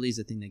literally is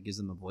the thing that gives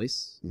them a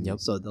voice. Yep.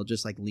 So they'll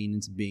just like lean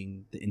into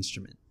being the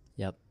instrument.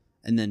 Yep.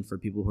 And then for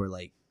people who are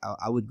like,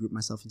 I would group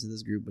myself into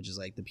this group, which is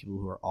like the people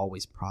who are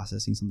always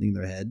processing something in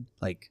their head.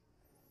 Like,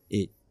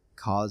 it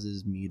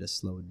causes me to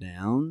slow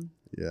down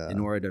Yeah. in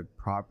order to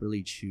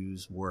properly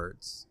choose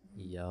words.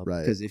 Yep. Right.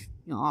 Because if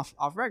you know, off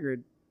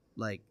record,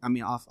 like, I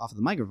mean, off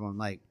the microphone,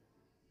 like,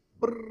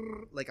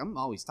 brrr, like I'm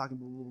always talking.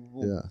 Blah, blah,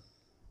 blah, blah.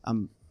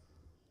 Yeah.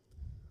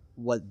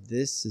 What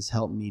this has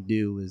helped me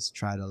do is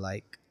try to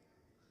like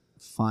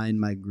find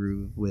my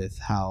groove with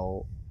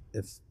how,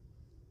 if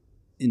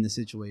in the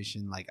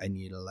situation, like I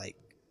need to like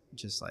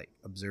just like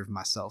observe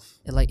myself.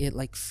 It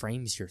like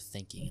frames your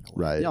thinking in a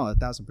way. Right. You know,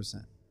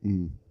 1,000%.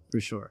 Mm. For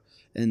sure.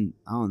 And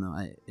I don't know,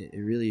 it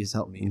really has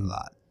helped me a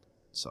lot.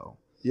 So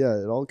Yeah,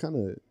 it all kind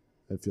of,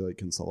 I feel like,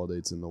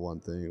 consolidates into one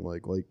thing.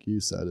 Like you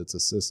said, it's a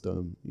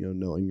system. You know,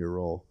 knowing your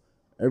role.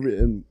 I'm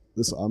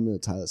gonna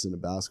tie this into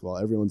basketball.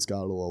 Everyone's got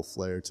a little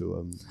flair to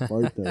them.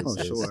 Mark knows oh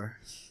this. sure.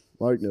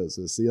 Mark knows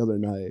this. The other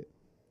night,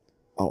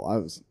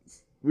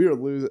 we were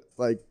losing.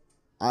 Like,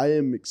 I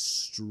am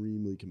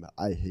extremely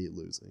I hate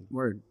losing.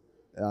 Word.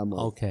 And I'm like,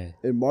 Okay.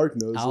 and Mark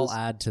knows I'll this.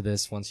 add to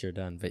this once you're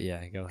done, but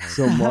yeah, go ahead.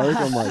 So Mark,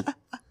 I'm like,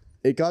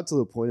 it got to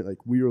the point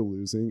like we were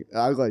losing.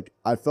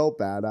 I felt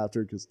bad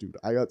after because dude,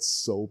 I got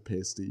so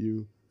pissed at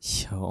you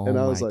Yo, and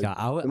I oh was my like-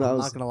 god. I'm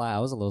not gonna lie, I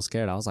was a little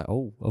scared. I was like,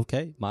 oh,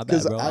 okay, my bad,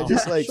 because bro. I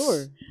just like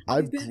Sure.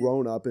 I've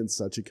grown up in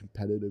such a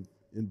competitive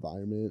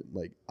environment.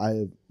 Like I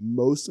have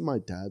most of my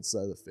dad's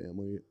side of the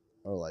family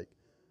are like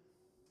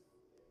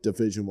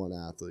Division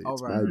I athletes. Oh,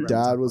 right, My right,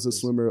 dad right. was a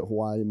swimmer at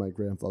Hawaii. My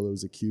grandfather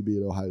was a QB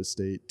at Ohio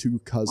State. 2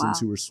 cousins Wow.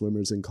 who were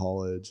swimmers in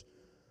college.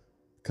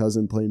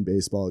 Cousin playing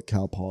baseball at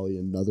Cal Poly.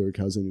 Another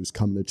cousin who's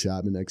coming to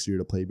Chapman next year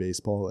to play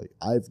baseball. Like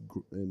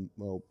and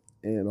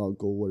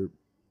uncle were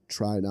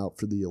trying out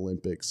for the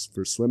Olympics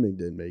for swimming,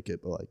 didn't make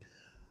it, but like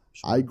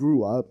I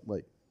grew up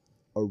like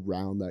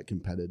around that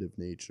competitive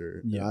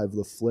nature. And Yeah. I have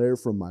the flair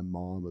from my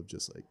mom of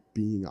just like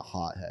being a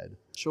hothead.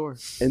 Sure.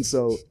 And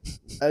so,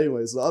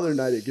 anyways, the other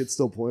night it gets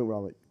to a point where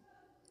I'm like,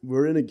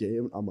 we're in a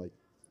game. I'm like,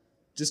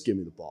 just give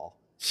me the ball.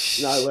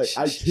 And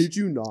I kid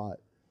you not,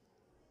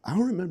 I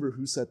don't remember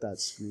who set that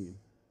screen,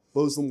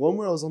 but it was the one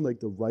where I was on like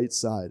the right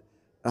side,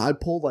 and I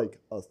pulled like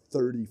a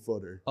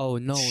 30-footer. Oh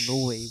no,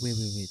 wait.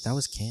 That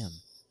was Cam.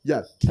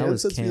 Yeah, Cam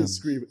was sets me Cam. a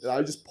screen, and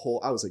I just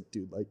pull. I was like,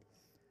 dude, like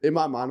in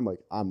my mind, I'm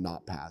like, I'm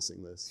not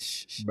passing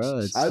this. Bro,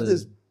 it's I have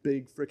this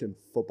big freaking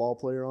football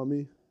player on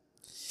me.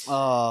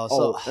 Oh,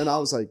 Oh, and I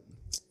was like,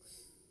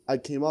 I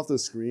came off the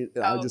screen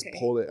and I just okay.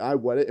 pulled it. And I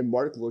wet it, and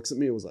Mark looks at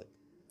me and was like,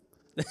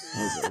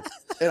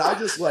 and I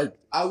just like,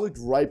 I looked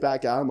right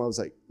back at him. I was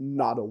like,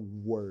 not a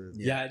word.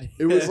 Yeah,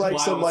 It was like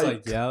some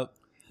like, yep.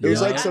 it was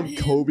Yeah. like some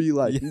Kobe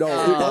like, no,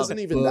 Oh, it wasn't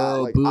even that.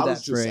 Like boo I that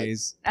was just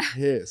phrase. like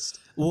pissed.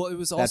 Well, it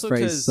was That also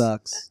phrase because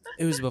sucks.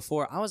 it was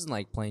before I wasn't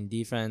like playing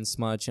defense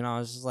much, I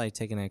was just like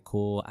taking it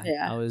cool.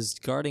 Yeah. I was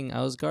guarding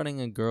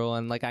a girl,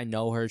 and like I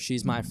know her,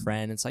 she's my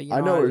friend. It's like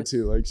I know her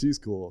too. Like she's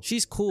cool.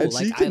 She's cool. And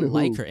like she I can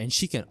like hoop. her, and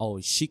she can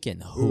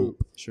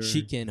hoop. Sure.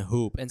 She can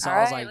hoop, and so All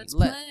I was right, like, let's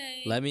let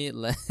play. me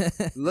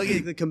Look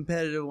at the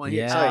competitive one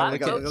here. Yeah. Sorry, I'm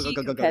look go, at- go, go, low-key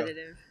go, go, go.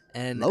 competitive.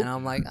 and Nope.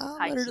 I'm like, oh,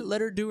 High key. let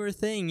her do her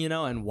thing,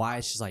 And why?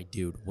 She's like,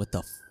 dude, what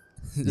the.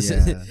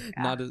 Yeah.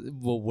 Not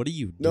well. What are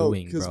you No,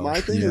 doing, because bro? my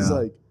thing is Yeah.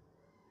 like,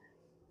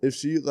 if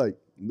she like,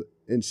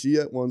 and she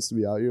wants to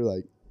be out here,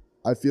 like,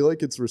 I feel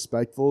like it's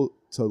respectful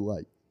to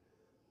like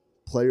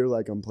play her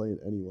like I'm playing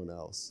anyone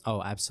else.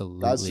 Oh,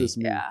 absolutely. That's just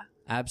me. Yeah.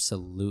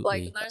 absolutely.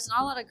 Like, there's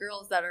not a lot of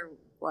girls that are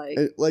like,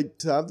 And, like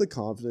to have the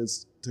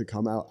confidence to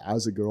come out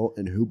as a girl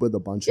and hoop with a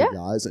bunch of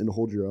guys and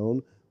hold your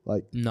own.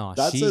 Like no,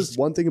 that she's says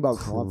one thing about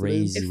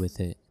confidence. crazy with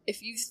it.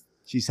 if you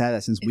She's had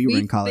that since if we were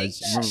in college.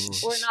 think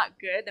that we're not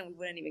good, then we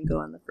wouldn't even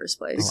go in the first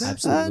place. Exactly.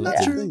 Exactly. Not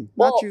That's the true. thing.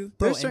 Well, Not true.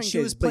 Bro, There's and certain she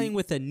was kids, but playing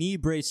with a knee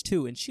brace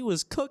too, and she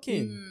was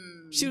cooking.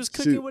 Mm. She was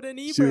cooking with a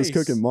knee She brace.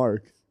 was cooking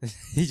Mark.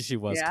 she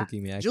was Yeah.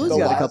 cooking me. I Julie's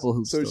can't got lie. a couple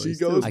hoop So stories, she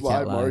goes I by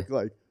can't lie. Mark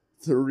like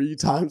 3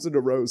 times in a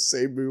row,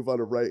 same move on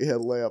a right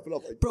hand layup, and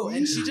I'm like, Bro,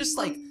 and she just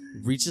like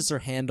reaches her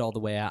hand all the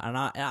way out, and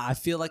I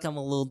feel like I'm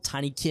a little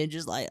tiny kid,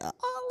 just like,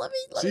 oh, let me.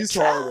 she's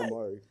try. taller than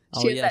Mark.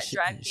 She has that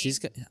drag she's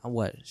got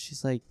what?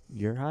 She's like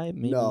your height,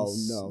 maybe. No,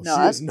 No, she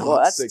that's- is not well,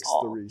 that's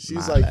 6'3".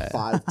 She's My like bad.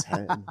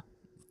 5'10".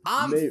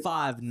 I'm Maybe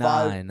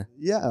 5'9".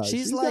 Yeah,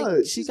 She's got like-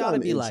 a- she got gotta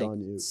an be inch like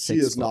on you. She 6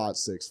 is foot. not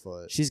 6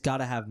 foot. She's got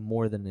to have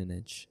more than an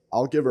inch.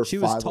 I'll give her She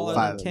was 5'11". taller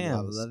than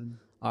Cam. 5'11".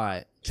 All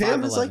right,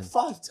 Cam is like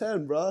 5'11".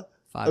 5'10", bro.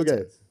 5'10".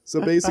 Okay, so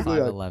basically,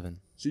 like, 5'11".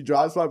 she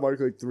drives by Mark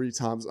like 3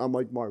 times. I'm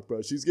like, Mark,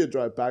 bro, she's gonna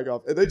drive back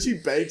off, and then she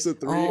banks a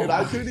 3, Oh. and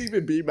I couldn't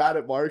even be mad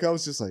at Mark. I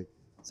was just like,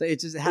 So it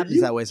just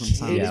happens that way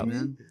sometimes, Yeah.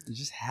 man. It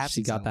just happens.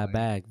 She got that way.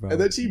 bag, bro. And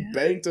then she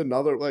banked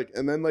another,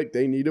 and then,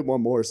 they needed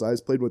one more, so I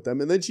just played with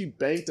them. And then she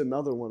banked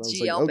another one. I was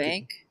GL like, okay.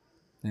 Bank.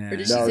 Yeah. Or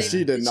did No, say- she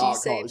did did not she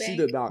say call it. She bank?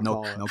 did not No-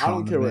 call it. no I calling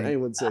don't the care what bank.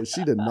 anyone says.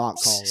 She did not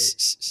call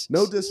it.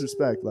 No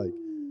disrespect.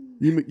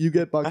 You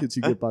get buckets,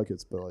 you get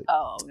buckets. But,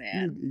 Oh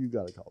man. you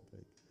got to call it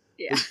bank.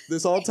 Yeah.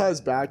 This all ties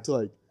back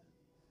to,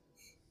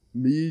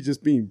 me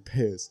just being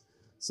pissed.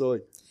 So,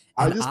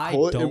 I And just I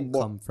pull it don't in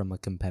come from a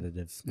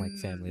competitive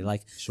family.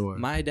 Like Sure.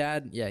 my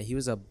dad, yeah, he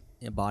was a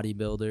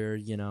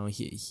bodybuilder. You know,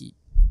 he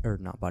or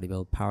not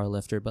bodybuilder,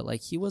 powerlifter, but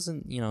he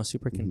wasn't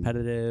super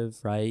competitive,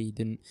 right?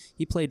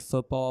 He played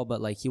football, but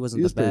he wasn't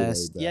He was the pretty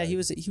best. laid Yeah, back.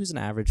 he was an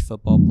average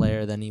football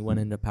player. Then he went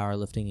into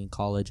powerlifting in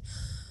college.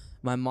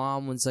 My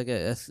mom was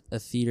a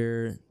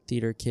theater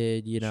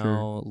kid,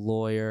 Sure.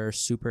 lawyer,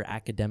 super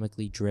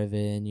academically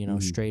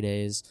driven, straight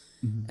A's.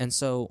 And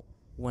so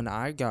when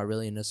I got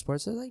really into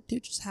sports, I was like,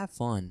 dude, just have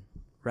fun,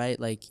 right?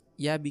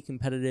 Be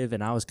competitive.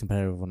 And I was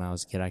competitive when I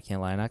was a kid, I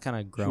can't lie. And I kind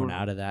of grown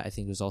out of that. I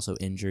think it was also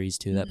injuries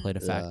too that played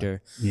a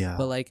factor. Yeah.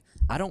 But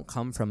I don't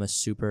come from a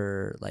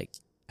super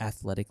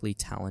athletically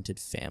talented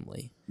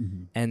family.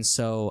 And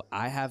so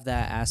I have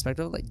that aspect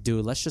of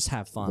dude, let's just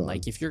have fun.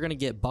 If you're gonna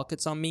get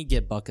buckets on me,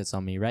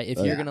 right? If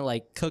you're gonna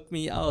cook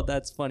me, oh,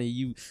 that's funny.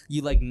 You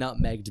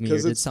nutmegged me or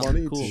did it's something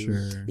funny cool. too.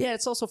 Sure. Yeah,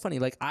 it's also funny.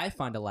 I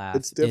find a laugh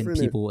It's in different.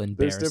 people There's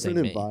embarrassing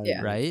different me,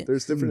 environments. right?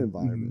 There's different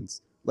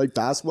environments.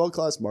 Basketball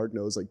class, Mark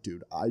knows,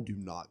 dude, I do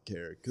not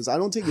care because I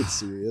don't take it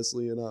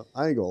seriously enough.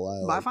 I ain't gonna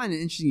lie. But I find it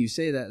interesting you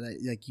say that.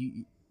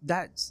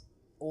 That's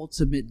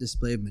ultimate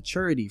display of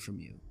maturity from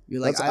you.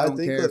 You're I don't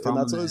care if I'm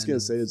that's on what I was the gonna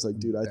end say. of It's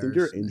dude, I think your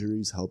embarrassment.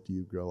 injuries helped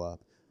you grow up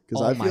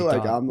because Oh I my feel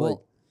like God. I'm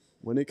Well-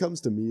 when it comes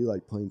to me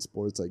playing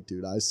sports,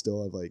 dude, I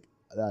still have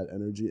that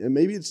energy, and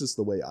maybe it's just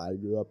the way I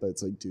grew up. But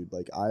it's dude,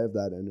 I have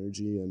that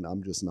energy, and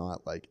I'm just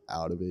not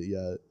out of it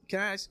yet. Can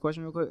I ask a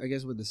question real quick? I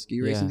guess with the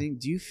ski racing Yeah. thing,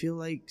 do you feel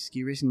like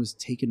ski racing was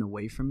taken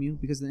away from you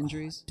because of the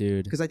injuries?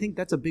 Dude. Because I think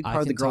that's a big I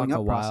part of the can growing talk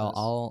up a while.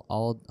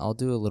 process. I'll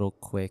do a little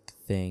quick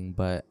thing,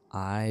 but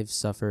I've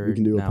suffered We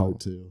can do a now part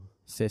 2.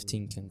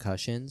 15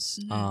 concussions.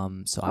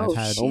 Mhm. So Oh, I've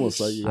had Almost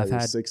like you got I've your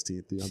had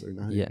 16th the other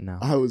night. yeah no.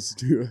 I was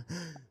dude.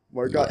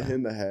 Mark got Yeah. hit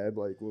in the head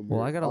when we Well,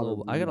 were I got a on little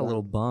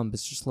rebound. bump.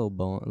 It's just a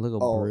little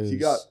Oh, bruise. he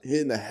got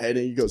hit in the head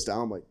and he goes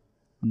down. I'm like,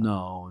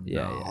 No,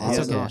 Yeah, no. yeah. I It's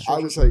was, okay. I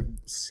was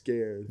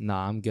scared.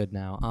 Nah, I'm good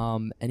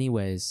now.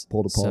 Anyways,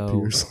 Pulled a Paul so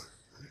Pierce.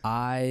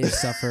 I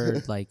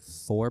suffered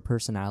 4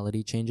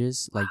 personality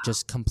changes,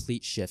 just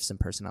complete shifts in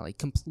personality,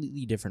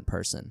 completely different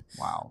person.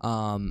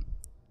 Wow.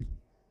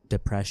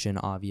 Depression,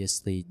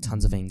 obviously,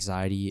 tons of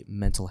anxiety,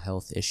 mental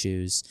health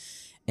issues,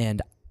 and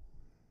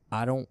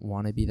I don't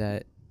want to be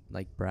that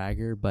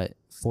bragger, but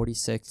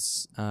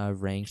 46th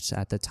ranked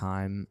at the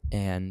time,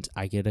 and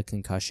I get a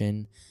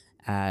concussion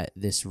at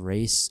this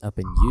race up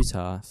in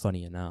Utah.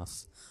 Funny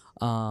enough,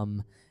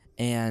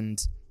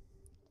 and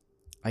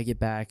I get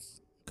back,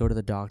 go to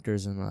the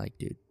doctors, and they're like,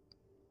 "Dude,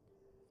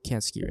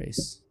 can't ski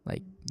race.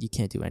 You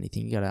can't do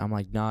anything. You gotta." I'm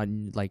like, "Nah,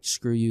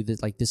 screw you.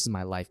 This is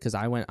my life." Because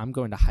I'm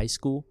going to high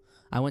school.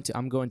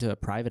 I'm going to a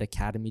private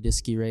academy to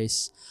ski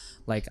race.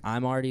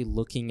 I'm already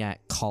looking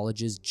at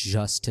colleges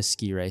just to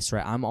ski race,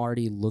 right? I'm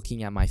already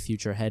looking at my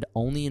future ahead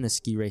only in a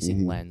ski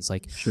racing lens.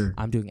 Sure.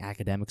 I'm doing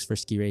academics for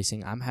ski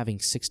racing. I'm having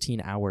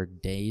 16-hour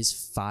days,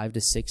 5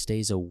 to 6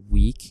 days a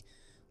week,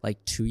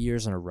 2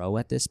 years in a row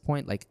at this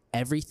point.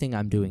 Everything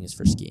I'm doing is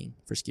for ski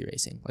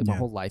racing. My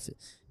whole life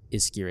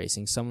is ski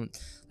racing. Someone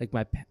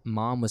my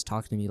mom was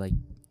talking to me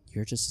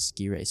you're just a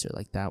ski racer.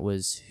 That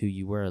was who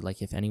you were.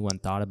 If anyone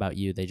thought about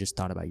you, they just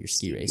thought about your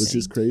ski racing. Which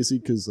is crazy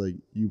because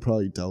you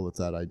probably dealt with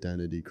that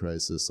identity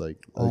crisis.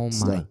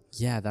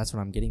 Yeah, that's what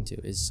I'm getting to.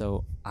 Is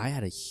so I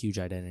had a huge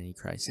identity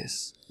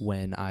crisis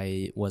when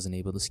I wasn't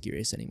able to ski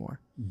race anymore.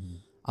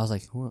 I was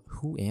like,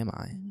 who am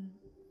I?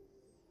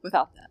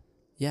 Without that.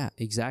 Yeah,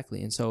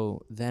 exactly. And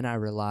so then I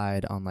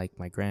relied on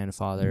my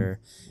grandfather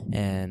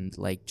and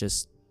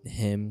just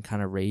him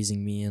kind of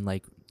raising me and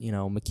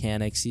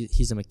mechanics.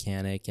 He's a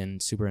mechanic and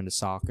super into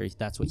soccer.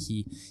 That's what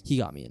he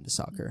got me into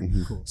soccer.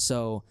 Cool.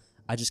 So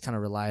I just kind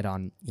of relied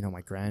on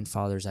my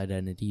grandfather's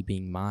identity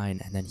being mine,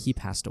 and then he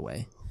passed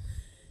away,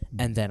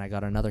 and then I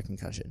got another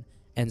concussion,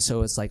 and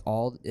so it's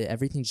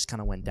everything just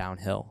kind of went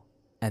downhill.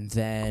 And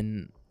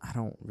then I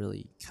don't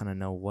really kind of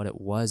know what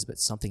it was, but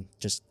something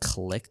just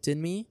clicked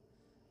in me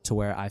to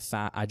where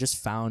I just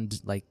found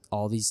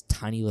all these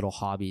tiny little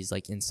hobbies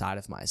inside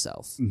of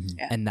myself.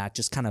 Yeah. And that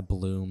just kind of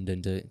bloomed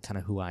into kind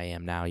of who I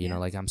am now. You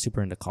know, I'm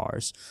super into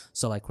cars.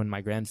 So when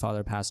my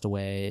grandfather passed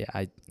away,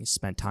 I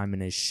spent time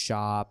in his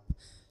shop,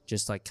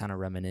 just kind of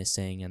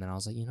reminiscing. And then I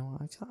was like,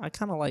 I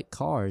kind of like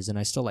cars, and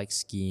I still like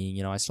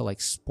skiing, I still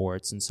like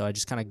sports. And so I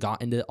just kind of got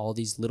into all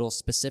these little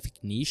specific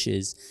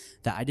niches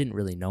that I didn't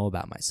really know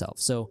about myself.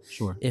 So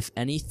Sure. if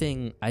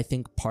anything, I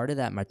think part of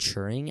that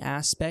maturing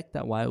aspect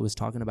that Wyatt was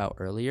talking about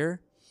earlier,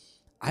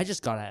 I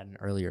just got it at an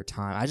earlier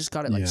time. I just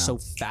got it so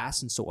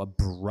fast and so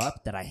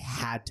abrupt that I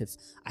had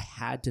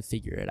to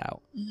figure it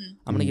out.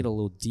 I'm going to get a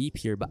little deep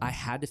here, but I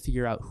had to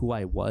figure out who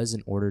I was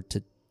in order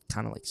to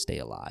kind of like stay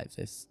alive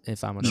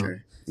if I'm gonna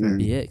Sure.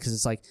 be it, because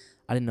it's like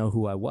I didn't know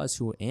who I was.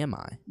 Who am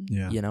I?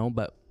 Yeah. You know,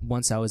 but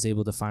once I was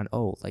able to find,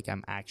 like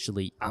I'm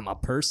a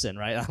person,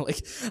 right?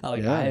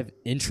 I have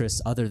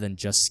interests other than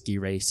just ski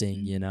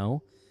racing, you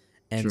know?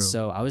 And True.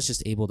 so I was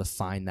just able to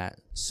find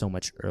that so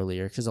much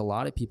earlier, because a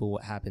lot of people,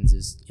 what happens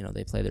is, you know,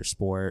 they play their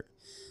sport,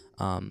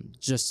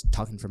 just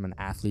talking from an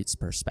athlete's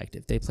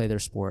perspective, they play their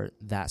sport,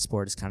 that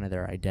sport is kind of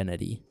their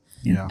identity.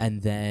 Yeah.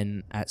 And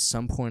then at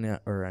some point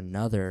or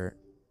another,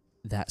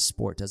 that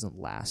sport doesn't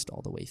last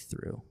all the way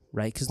through,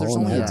 right? Because there's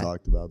Paul only and I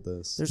talked about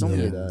this. there's the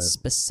only other a day.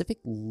 specific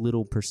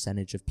little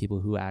percentage of people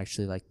who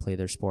actually like play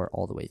their sport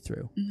all the way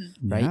through,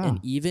 right? Yeah. And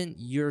even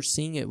you're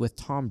seeing it with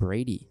Tom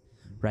Brady,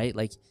 right?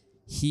 Like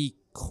he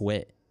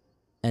quit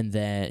and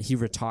then he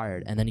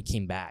retired and then he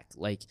came back.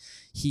 Like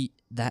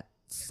that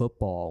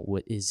football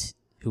is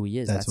who he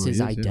is. That's That's who his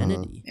he is, yeah.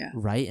 identity, Yeah.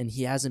 right? And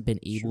he hasn't been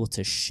able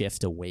to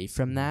shift away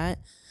from that.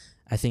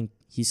 I think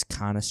he's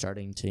kind of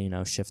starting to, you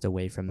know, shift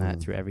away from that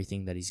through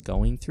everything that he's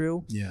going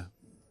through. Yeah.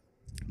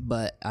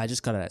 But I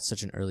just got it at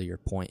such an earlier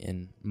point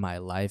in my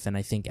life, and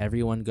I think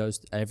every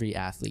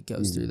athlete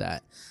goes through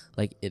that.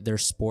 Like their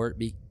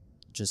sport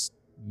just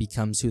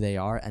becomes who they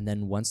are, and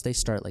then once they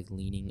start like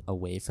leaning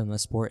away from the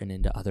sport and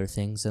into other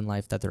things in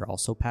life that they're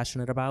also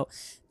passionate about,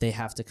 they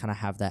have to kind of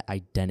have that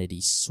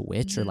identity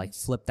switch or like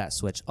flip that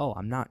switch. Oh,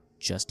 I'm not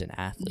just an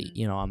athlete,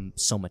 you know, I'm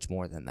so much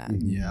more than that.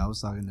 Yeah. I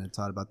was talking to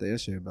Todd about that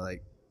yesterday, but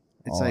like,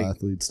 it's All like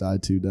athletes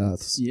died 2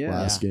 deaths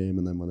last Yeah. game,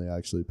 and then when they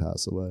actually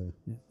pass away.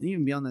 and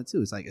even beyond that too,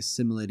 it's like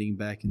assimilating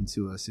back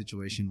into a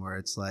situation where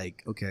it's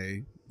like,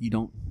 okay,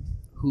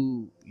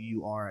 who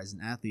you are as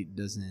an athlete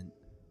doesn't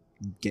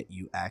get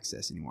you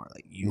access anymore.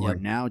 Like you are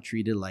now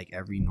treated like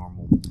every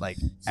normal, like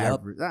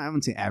average. I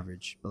wouldn't say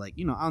average, but like,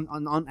 you know,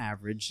 on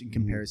average in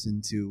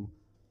comparison to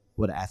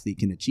what an athlete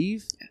can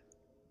achieve.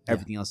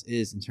 Everything else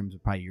is in terms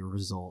of probably your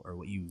result or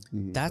what you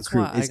That's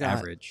accrue why is I got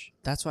average.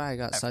 That's why I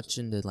got such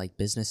into like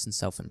business and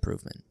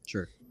self-improvement.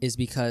 Sure. Is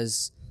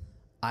because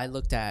I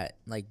looked at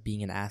like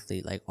being an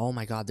athlete, like, oh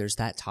my God, there's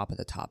that top of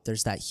the top.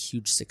 There's that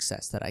huge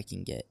success that I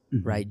can get,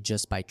 right?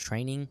 Just by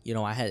training. You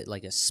know, I had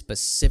like a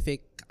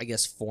specific, I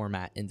guess,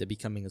 format into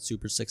becoming a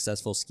super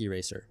successful ski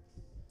racer.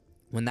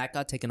 When that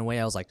got taken away,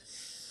 I was like,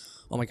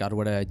 oh my God,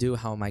 what did I do?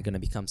 How am I going to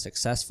become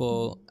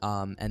successful?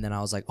 And then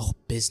I was like, oh,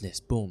 business,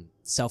 boom.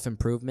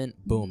 Self-improvement,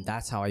 boom.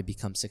 That's how I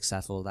become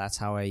successful. That's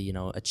how I, you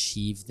know,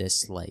 achieve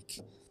this like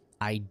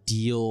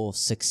ideal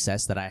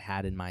success that I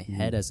had in my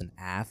head as an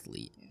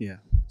athlete. Yeah.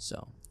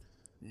 So,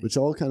 Which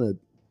all kind of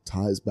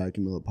ties back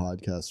into the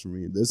podcast for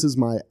me. This is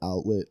my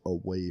outlet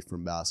away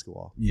from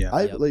basketball. Yeah.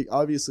 I like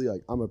obviously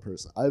like I'm a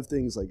person. I have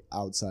things like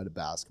outside of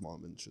basketball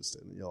I'm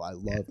interested in. You know, I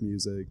love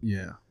music,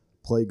 Yeah.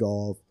 play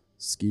golf,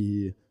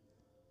 ski,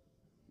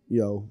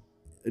 you know,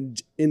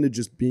 and into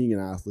just being an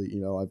athlete. You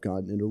know, I've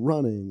gotten into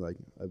running, like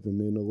I've been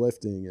into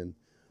lifting and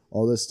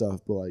all this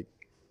stuff, but like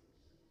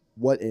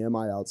what am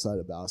I outside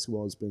of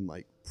basketball has been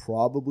like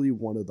probably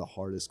one of the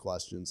hardest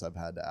questions I've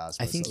had to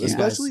ask I myself. think you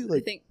especially I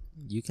like think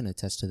you can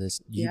attest to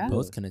this. You Yeah.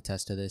 both can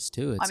attest to this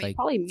too. It's mean, like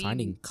probably me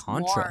finding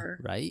Contra, more.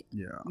 right?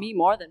 Yeah. me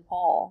more than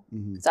Paul,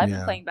 mhm. because I've Yeah.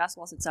 been playing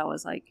basketball since I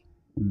was like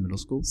Middle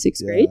school.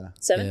 6th Yeah. grade,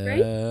 7th grade.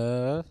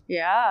 Yeah.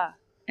 Yeah,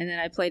 and then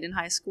I played in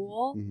high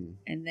school, Mhm.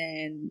 and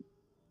then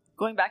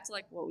going back to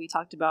like what we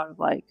talked about of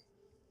like,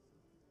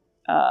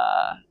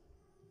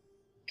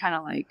 kind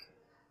of like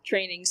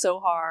training so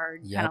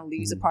hard, Yep. kind of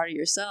lose a part of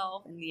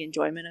yourself and the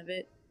enjoyment of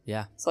it.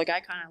 Yeah. So like I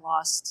kind of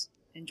lost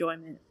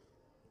enjoyment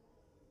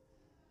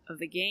of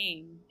the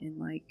game in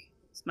like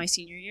my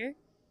senior year,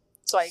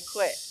 so I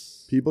quit.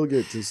 People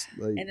get just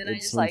like And then I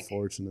it's just, like,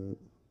 unfortunate.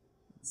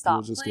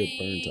 Stopped just get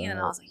playing, burnt and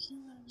I out. was like, you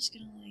know what, I'm just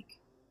gonna like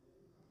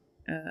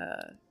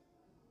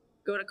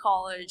go to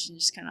college and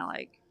just kind of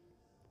like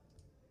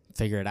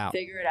Figure it out.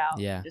 figure it out.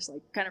 Yeah. Just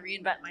like kind of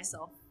reinvent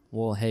myself.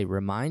 Well, hey,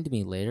 remind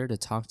me later to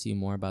talk to you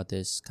more about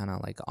this kind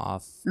of like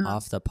off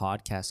the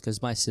podcast,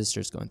 because my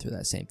sister's going through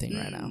that same thing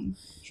right now.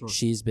 Sure.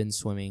 She's been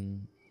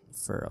swimming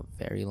for a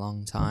very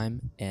long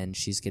time, and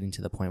she's getting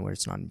to the point where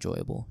it's not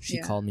enjoyable. She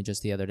Yeah. called me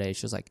just the other day.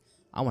 She was like,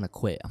 I want to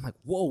quit. I'm like,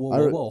 whoa,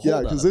 Yeah, hold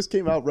because up. this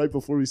came out right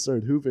before we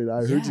started hooping.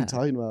 I heard you Yeah.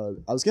 talking about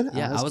it. I was gonna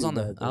Yeah, ask I was you on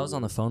the about that. I was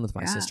on the phone with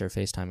my Yeah. sister,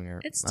 FaceTiming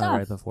her It's right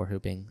tough. before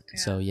hooping. Yeah.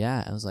 So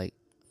yeah, I was like,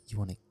 you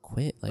want to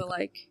quit? Like, But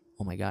like,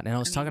 oh my God. And I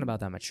was I talking mean- about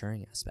that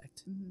maturing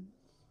aspect. mhm.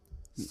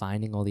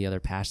 Finding all the other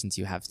passions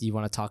you have. Do you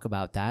want to talk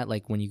about that?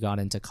 Like when you got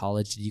into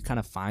college, did you kind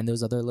of find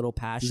those other little 'Cause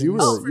passions? you were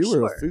Oh, for you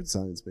were a sure. food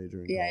science major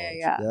in Yeah, college.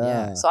 yeah.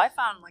 Yeah. So I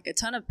found like a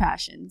ton of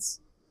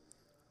passions,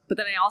 but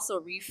then I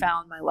also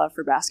refound my love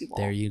for basketball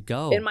There you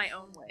go. in my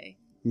own way.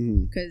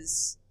 Mhm.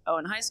 Because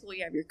in high school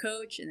you have your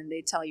coach, and then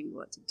they tell you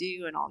what to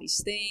do and all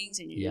these things,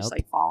 and you're just Yep.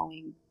 like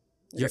following.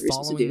 You're whatever supposed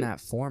to following do.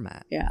 that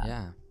format. Yeah.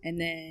 Yeah. And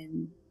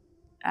then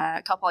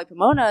at Cal Poly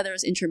Pomona, there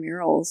was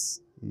intramurals,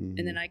 Mhm.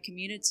 and then I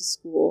commuted to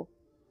school,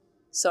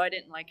 so I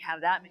didn't like have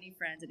that many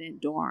friends. I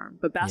didn't dorm,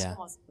 but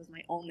basketball was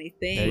my only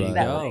thing There you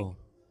that go. like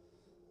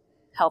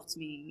helped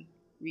me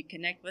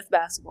reconnect with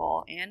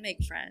basketball and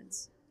make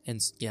friends.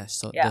 And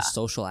so Yeah. the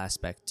social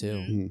aspect too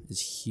Mhm.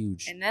 is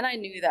huge. And then I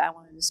knew that I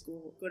wanted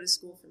to go to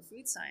school for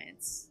food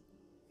science.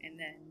 And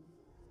then,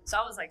 so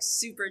I was like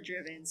super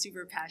driven,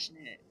 super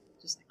passionate.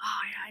 Just like, oh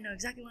yeah, I know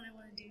exactly what I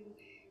want to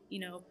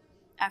do,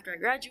 after I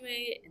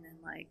graduate. And then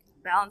like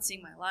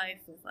balancing my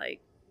life with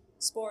like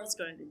sports,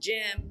 going to the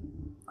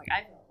gym. Like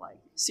I felt like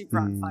super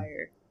on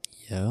fire.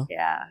 Yeah.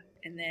 Yeah.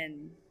 And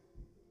then,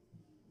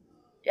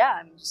 yeah,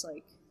 I'm just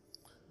like,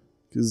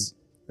 Because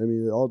I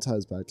mean, it all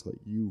ties back to like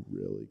you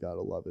really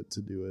gotta love it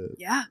to do it.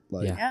 yeah,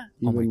 Like, yeah.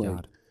 Oh my even, like,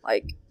 god.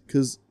 Like,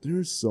 because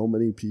there's so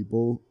many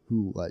people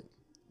who like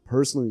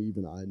personally,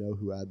 even I know,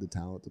 who had the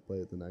talent to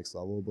play at the next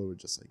level, but were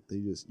just like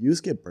you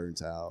just get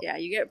burnt out. yeah,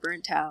 you get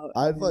burnt out.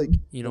 I've like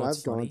You know and what's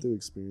I've gone funny? through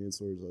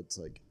experience where it's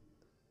like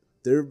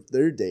there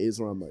are days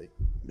where I'm like,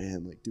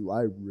 man, like, do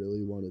I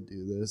really want to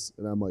do this?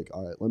 And I'm like,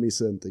 all right, let me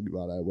sit and think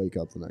about it. I wake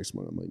up the next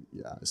morning, I'm like,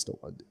 yeah, I still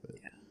want to do it.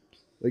 Yeah.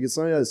 Like, it's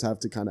something I just have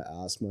to kind of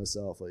ask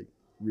myself, like,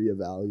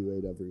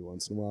 reevaluate every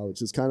once in a while,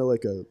 which is kind of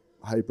like a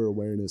hyper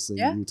awareness thing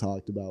Yeah. you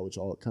talked about, which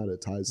all kind of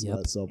ties to Yep.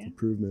 that self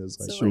improvement. Is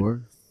like, So,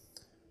 Sure.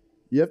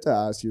 you have to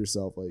ask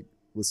yourself, like,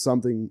 with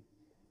something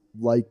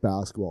like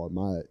basketball,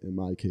 in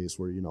my case,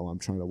 where I'm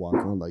trying to walk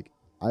on, like,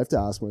 I have to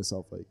ask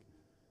myself, like,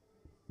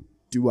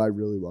 do I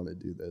really want to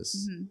do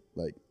this? Mhm.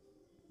 Like,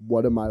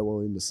 what am I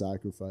willing to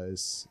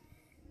sacrifice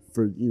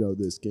for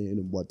this gain,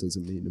 and what does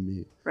it mean to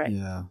me? Right.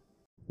 Yeah.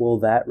 Well,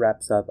 that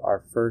wraps up our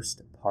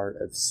first part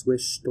of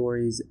Swish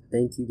Stories.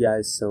 Thank you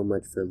guys so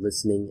much for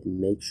listening, and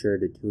make sure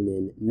to tune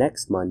in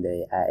next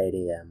Monday at 8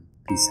 a.m.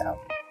 Peace out.